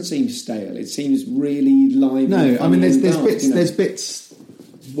tired. It doesn't seem stale. It seems really live. No, I mean, there's bits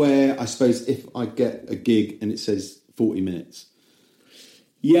where I suppose if I get a gig and it says 40 minutes.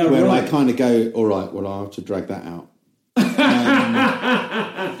 Yeah, where right. I kind of go, all right, well, I'll have to drag that out.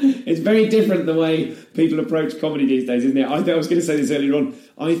 It's very different the way people approach comedy these days, isn't it? I was going to say this earlier on.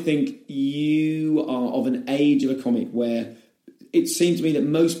 I think you are of an age of a comic where it seems to me that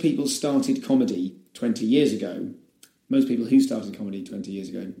most people started comedy 20 years ago. Most people who started comedy 20 years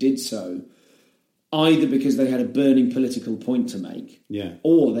ago did so either because they had a burning political point to make,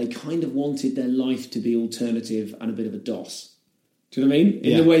 or they kind of wanted their life to be alternative and a bit of a DOS. Do you know what I mean?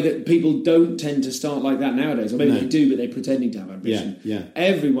 In the way that people don't tend to start like that nowadays. Or maybe they do, but they're pretending to have ambition. Yeah.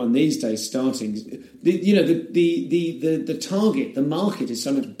 Everyone these days starting... The target, the market is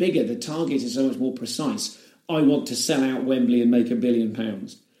so much bigger. The target is so much more precise. I want to sell out Wembley and make £1 billion.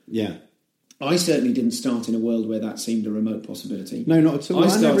 Yeah. I certainly didn't start in a world where that seemed a remote possibility. No, not at all.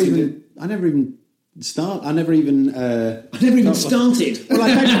 I never even started.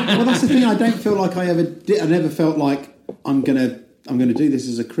 Well, that's the thing. I don't feel like I ever did. I never felt like I'm gonna do this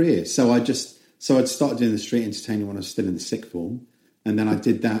as a career. So I'd started doing the street entertaining when I was still in the sixth form, and then I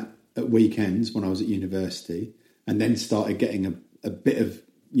did that at weekends when I was at university, and then started getting a bit of,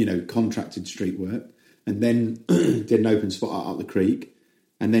 you know, contracted street work, and then did an open spot up the creek,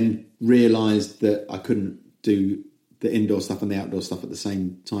 and then realised that I couldn't do the indoor stuff and the outdoor stuff at the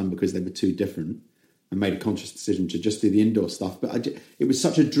same time because they were too different, and made a conscious decision to just do the indoor stuff. But it was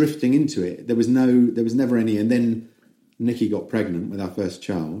such a drifting into it. There was never any. And then Nikki got pregnant with our first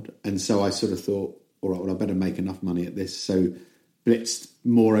child, and so I sort of thought, all right, well, I better make enough money at this. So blitzed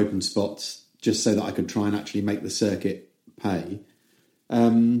more open spots just so that I could try and actually make the circuit pay.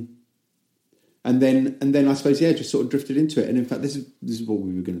 And then I suppose, just sort of drifted into it. And in fact, this is what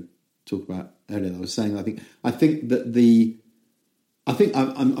we were going to talk about earlier. I was saying, I think that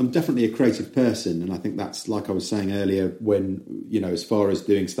I'm definitely a creative person, and I think that's, like I was saying earlier, when, as far as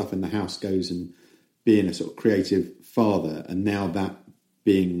doing stuff in the house goes and being a sort of creative father, and now that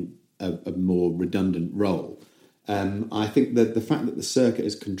being a more redundant role, I think that the fact that the circuit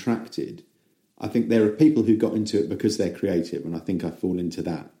has contracted, I think there are people who got into it because they're creative, and I think I fall into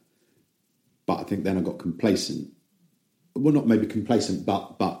that. But I think then I got complacent. Well, not maybe complacent,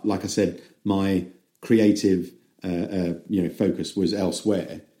 but like I said, my creative focus was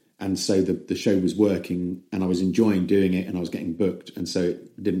elsewhere, and so the show was working, and I was enjoying doing it, and I was getting booked, and so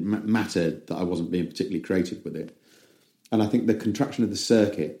it didn't matter that I wasn't being particularly creative with it. And I think the contraction of the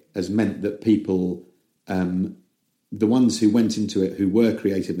circuit has meant that people, the ones who went into it who were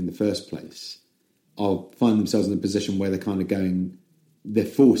creative in the first place, find themselves in a position where they're kind of going, they're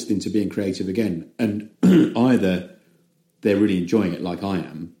forced into being creative again, and either they're really enjoying it like I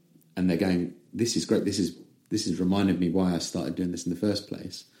am, and they're going, this is great, this has reminded me why I started doing this in the first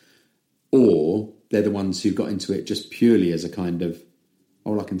place. Or they're the ones who got into it just purely as a kind of,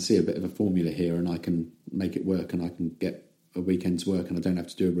 I can see a bit of a formula here, and I can make it work, and I can get a weekend's work, and I don't have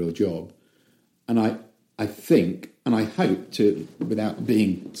to do a real job. And I think, and I hope to, without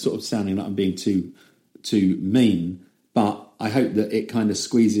being sort of sounding like I'm being too mean, but I hope that it kind of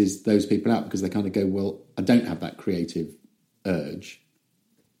squeezes those people out, because they kind of go, well, I don't have that creative urge,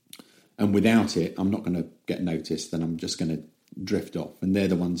 and without it, I'm not going to get noticed, and I'm just going to drift off. And they're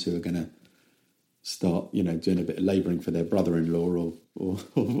the ones who are going to start, doing a bit of labouring for their brother-in-law or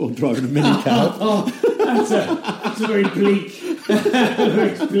driving a minicab. That's a very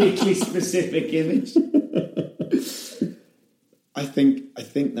bleakly specific image. I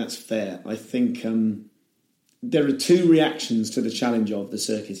think that's fair. I think there are two reactions to the challenge of the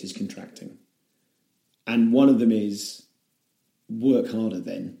circuit is contracting, and one of them is work harder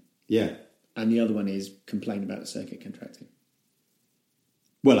then. Yeah. And the other one is complain about the circuit contracting.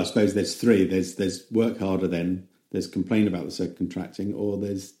 Well, I suppose there's three. There's work harder then, there's complain about the circuit contracting, or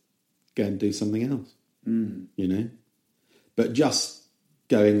there's go and do something else. But just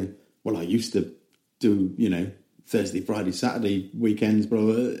going, well, I used to do, Thursday, Friday, Saturday, weekends, blah,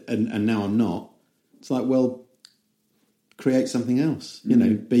 blah, blah, and now I'm not. It's like, well, create something else.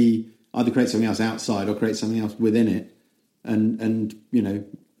 Be either create something else outside or create something else within it, and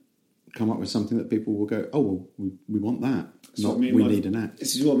come up with something that people will go, oh, well, we want that. Not we need an act.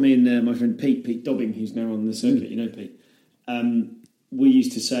 This is what me and my friend Pete Dobbing, who's now on the circuit, Pete, we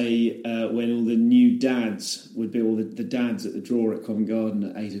used to say when all the new dads would be all the dads at the drawer at Covent Garden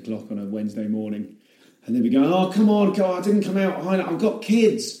at 8 o'clock on a Wednesday morning, and they'd be going, oh, come on, I didn't come out, I've got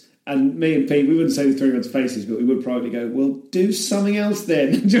kids. And me and Pete, we wouldn't say the three of us faces, but we would privately go, well, do something else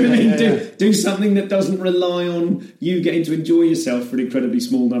then. Do you know what I mean? Do something that doesn't rely on you getting to enjoy yourself for an incredibly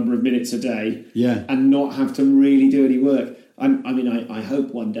small number of minutes a day, and not have to really do any work. I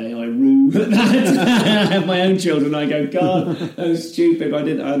hope one day I rue that. I have my own children. I go, God, that was stupid. I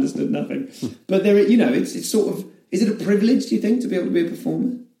understood nothing. But there, it's sort of. Is it a privilege? Do you think, to be able to be a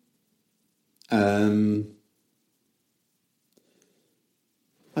performer?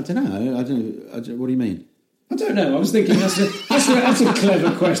 I don't know. I don't. What do you mean? I don't know. I was thinking that's a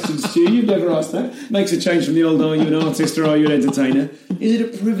clever question, Stu. You've never asked that. Makes a change from the old, are you an artist or are you an entertainer? Is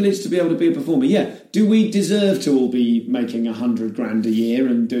it a privilege to be able to be a performer? Yeah. Do we deserve to all be making $100,000 a year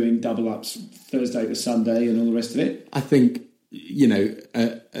and doing double ups Thursday to Sunday and all the rest of it? I think,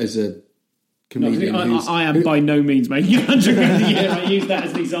 as a comedian, I am by no means making $100,000 a year. I use that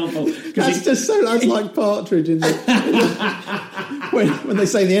as an example. That's like Partridge in the... when they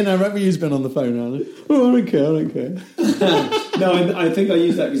say the end, I remember you've been on the phone, aren't you? Oh, I don't care. No, I think I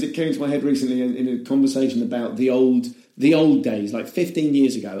used that because it came to my head recently in a conversation about the old days, like 15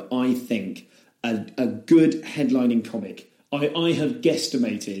 years ago. I think a good headlining comic, I have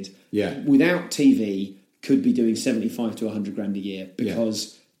guesstimated, without TV, could be doing 75 to 100 grand a year,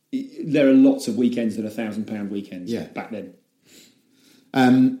 because there are lots of weekends that are £1,000 weekends back then.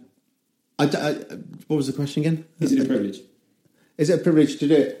 What was the question again? Is it a privilege? Is it a privilege to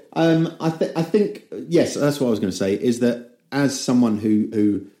do it? I think yes. That's what I was going to say. Is that as someone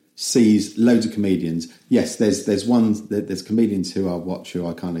who sees loads of comedians, yes, there's comedians who I watch who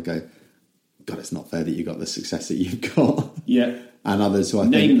I kind of go, God, it's not fair that you got the success that you've got. Yeah. And others who I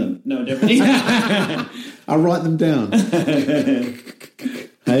name them. No, definitely. I'll write them down.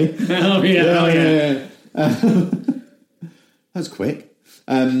 Hey. Oh yeah. That's quick.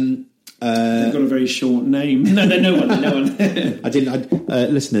 They've got a very short name. No one. I didn't.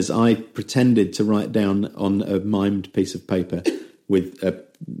 Listeners, I pretended to write down on a mimed piece of paper with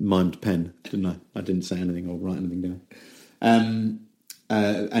mimed pen, didn't I? I didn't say anything or write anything down.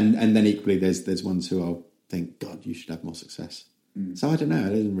 And then equally, there's ones who I'll think, God, you should have more success. So I don't know. It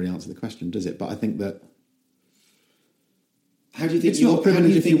doesn't really answer the question, does it? But I think that. How do you think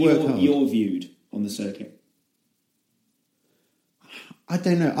you're viewed on the circuit? I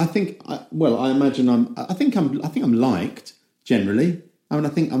don't know. I think. I imagine I'm liked generally. I mean, I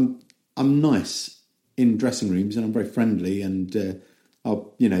think I'm nice in dressing rooms, and I'm very friendly, and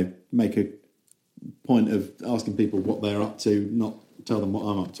I'll make a point of asking people what they're up to, not tell them what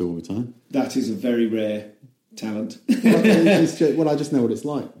I'm up to all the time. That is a very rare talent. Well, I just know what it's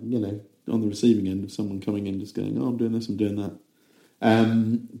like, on the receiving end of someone coming in just going, oh, I'm doing this, I'm doing that.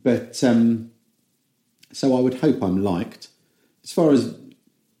 So I would hope I'm liked. As far as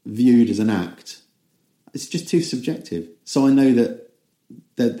viewed as an act, it's just too subjective. So I know that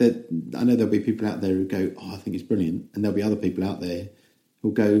I know there'll be people out there who go, oh, I think it's brilliant, and there'll be other people out there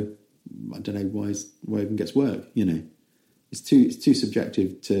who'll go, I don't know why he even gets work. It's too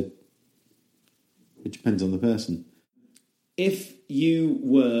subjective to. It depends on the person. If you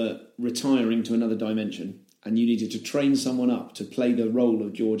were retiring to another dimension and you needed to train someone up to play the role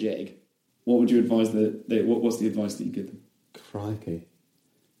of George Egg, what would you advise what's the advice that you give them? Crikey.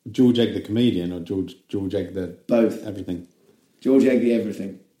 George Egg the comedian or George Egg the... Both. Everything? George Egg the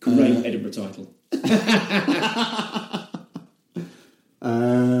everything. Great Edinburgh title.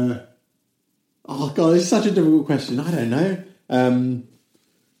 Oh, God, it's such a difficult question. I don't know.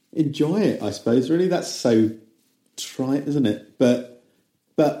 Enjoy it, I suppose, really. That's so trite, isn't it? But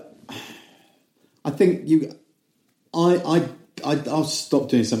I think I'll stop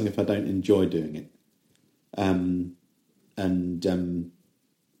doing something if I don't enjoy doing it. And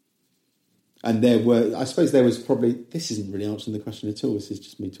there was probably, this isn't really answering the question at all. This is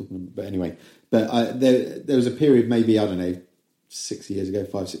just me talking. But anyway, there was a period, maybe, I don't know,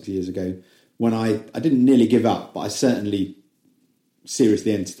 5-6 years ago, when I didn't nearly give up, but I certainly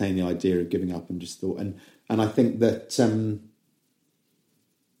seriously entertained the idea of giving up, and just thought, and I think that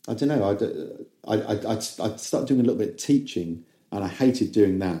I don't know, I'd started doing a little bit of teaching, and I hated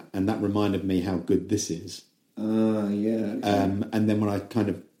doing that, and that reminded me how good this is. Yeah. Okay. And then when I kind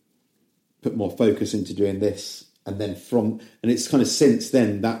of put more focus into doing this, and it's kind of since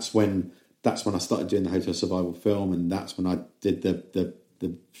then, that's when I started doing the Hotel Survival film, and that's when I did the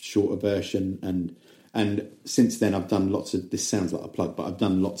shorter version, and since then I've done lots of, this sounds like a plug, but I've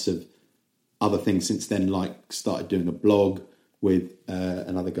done lots of other things since then, like started doing a blog with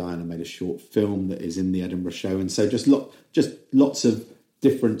another guy, and I made a short film that is in the Edinburgh show, and so just lots of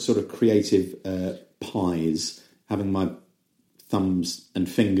different sort of creative pies, having my thumbs and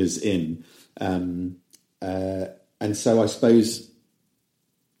fingers in, and so I suppose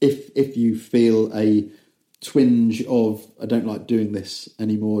if you feel a twinge of I don't like doing this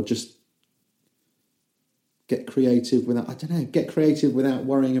anymore, just get creative without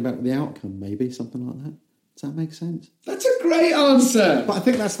worrying about the outcome, maybe something like that. Does that make sense? That's a great answer. But I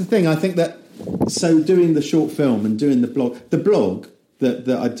think that's the thing. I think that, so doing the short film and doing the blog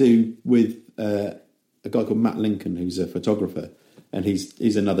that I do with a guy called Matt Lincoln, who's a photographer, and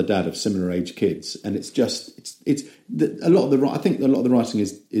he's another dad of similar age kids, and I think a lot of the writing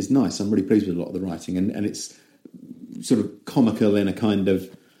is nice. I'm really pleased with a lot of the writing, and it's sort of comical in a kind of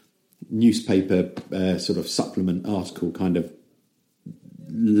newspaper sort of supplement article, kind of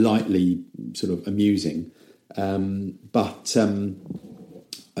lightly sort of amusing, but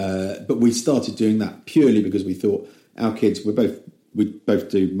we started doing that purely because we thought our kids, we both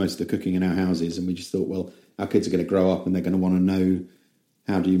do most of the cooking in our houses, and we just thought, well, our kids are going to grow up and they're going to want to know,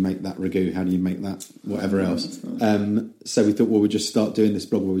 how do you make that ragu? How do you make that whatever else? Nice. So we thought, well, we'd just start doing this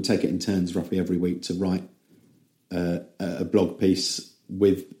blog where we take it in turns roughly every week to write a blog piece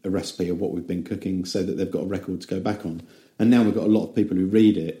with a recipe of what we've been cooking, so that they've got a record to go back on. And now we've got a lot of people who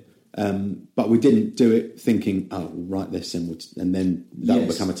read it, but we didn't do it thinking, oh, we'll write this and then that'll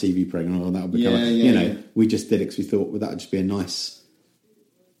become a TV programme, or that'll become we just did it because we thought, well, that would just be a nice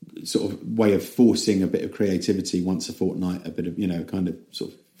sort of way of forcing a bit of creativity once a fortnight, a bit of, kind of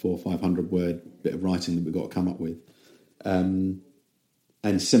sort of 400 or 500 word bit of writing that we've got to come up with.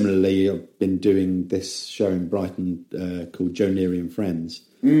 And similarly, I've been doing this show in Brighton called Joe Neary and Friends,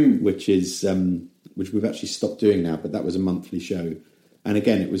 which we've actually stopped doing now, but that was a monthly show. And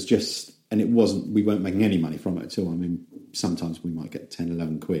again, we weren't making any money from it at all. I mean, sometimes we might get 10,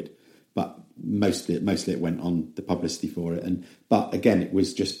 11 quid, but mostly it went on the publicity for it. But again, it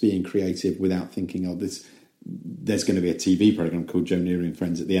was just being creative without thinking, there's going to be a TV programme called Joe Neary and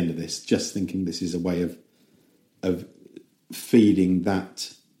Friends at the end of this, just thinking this is a way of feeding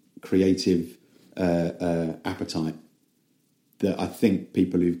that creative appetite that I think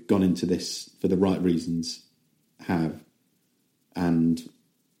people who've gone into this for the right reasons have, and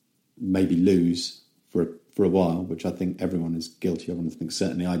maybe lose for a while, which I think everyone is guilty of, and I think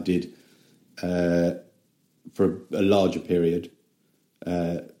certainly I did for a larger period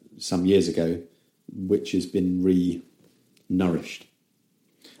some years ago, which has been re-nourished.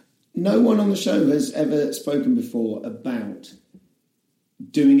 No one on the show has ever spoken before about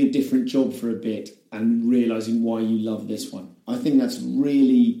doing a different job for a bit and realising why you love this one. I think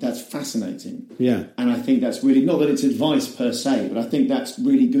that's fascinating. Yeah. And I think that's really, not that it's advice per se, but I think that's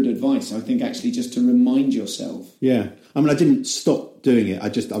really good advice. I think actually just to remind yourself. Yeah. I mean, I didn't stop doing it. I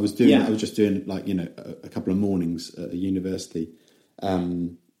was just doing like, you know, a couple of mornings at a university a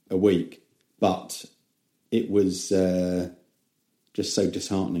week, but it was just so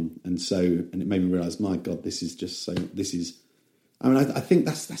disheartening. And it made me realise, my God, I think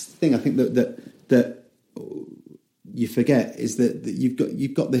that's the thing. I think that you forget is that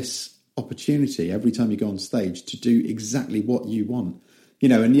you've got this opportunity every time you go on stage to do exactly what you want, you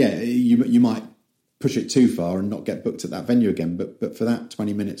know. And yeah, you might push it too far and not get booked at that venue again. But for that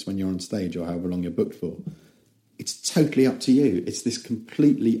 20 minutes when you're on stage or however long you're booked for, it's totally up to you. It's this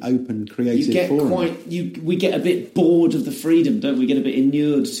completely open, creative forum. We get a bit bored of the freedom, don't we? We get a bit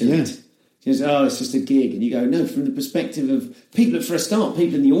inured to it. It's just a gig. And you go, no, from the perspective of people, for a start,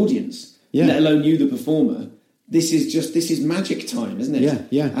 people in the audience, let alone you, the performer, this is magic time, isn't it? Yeah,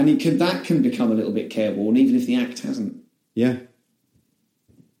 yeah. And that can become a little bit careworn, even if the act hasn't. Yeah.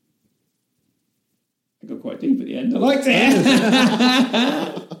 I got quite deep at the end. I liked it.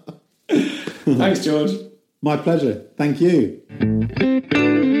 Thanks, George. My pleasure. Thank you.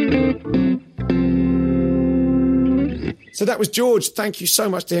 So that was George. Thank you so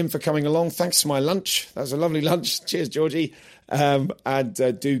much to him for coming along. Thanks for my lunch. That was a lovely lunch. Cheers, Georgie. And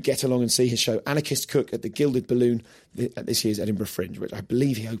do get along and see his show, Anarchist Cook, at the Gilded Balloon at this year's Edinburgh Fringe, which I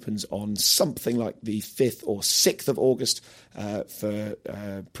believe he opens on something like the 5th or 6th of August for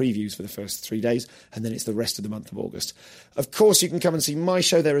previews for the first 3 days, and then it's the rest of the month of August. Of course, you can come and see my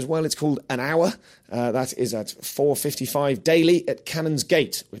show there as well. It's called An Hour. That is at 4:55 daily at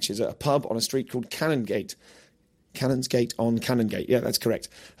Canonsgate, which is a pub on a street called Canongate. Canonsgate on Canongate. Yeah, that's correct.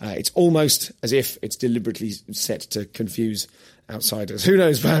 It's almost as if it's deliberately set to confuse outsiders. Who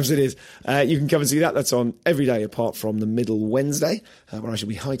knows? Perhaps it is. You can come and see that. That's on every day apart from the middle Wednesday, where I shall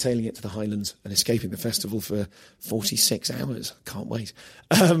be hightailing it to the Highlands and escaping the festival for 46 hours. Can't wait.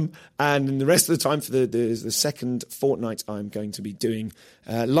 And in the rest of the time, for the second fortnight, I'm going to be doing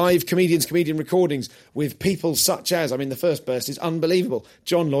live comedian recordings with people such as, the first burst is unbelievable.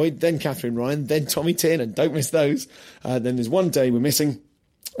 John Lloyd, then Catherine Ryan, then Tommy Tiernan. Don't miss those. Then there's one day we're missing.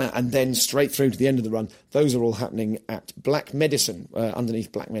 And then straight through to the end of the run. Those are all happening at Black Medicine,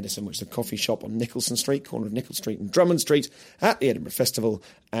 underneath Black Medicine, which is a coffee shop on Nicholson Street, corner of Nicholson Street and Drummond Street, at the Edinburgh Festival.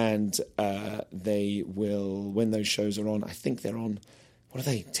 And they will, when those shows are on, I think they're on, what are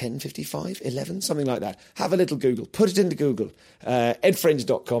they, 10:55, 11, something like that. Have a little Google. Put it into Google.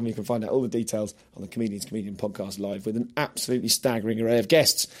 edfringe.com. You can find out all the details on the Comedians Comedian podcast live with an absolutely staggering array of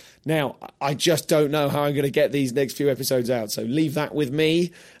guests. Now, I just don't know how I'm going to get these next few episodes out, so leave that with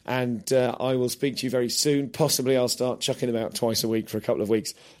me, and I will speak to you very soon. Possibly I'll start chucking them out twice a week for a couple of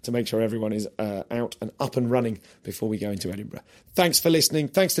weeks to make sure everyone is out and up and running before we go into Edinburgh. Thanks for listening.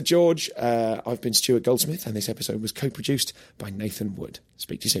 Thanks to George. I've been Stuart Goldsmith, and this episode was co-produced by Nathan Wood.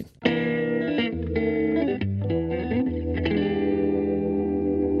 Speak to you soon.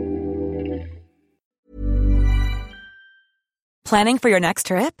 Planning for your next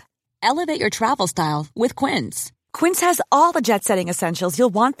trip? Elevate your travel style with Quince. Quince has all the jet-setting essentials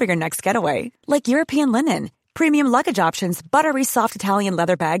you'll want for your next getaway, like European linen, premium luggage options, buttery soft Italian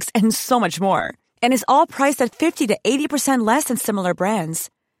leather bags, and so much more. And is all priced at 50 to 80% less than similar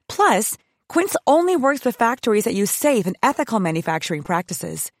brands. Plus, Quince only works with factories that use safe and ethical manufacturing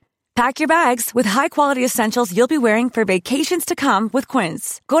practices. Pack your bags with high-quality essentials you'll be wearing for vacations to come with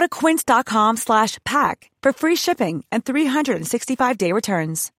Quince. Go to quince.com/pack for free shipping and 365-day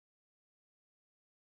returns.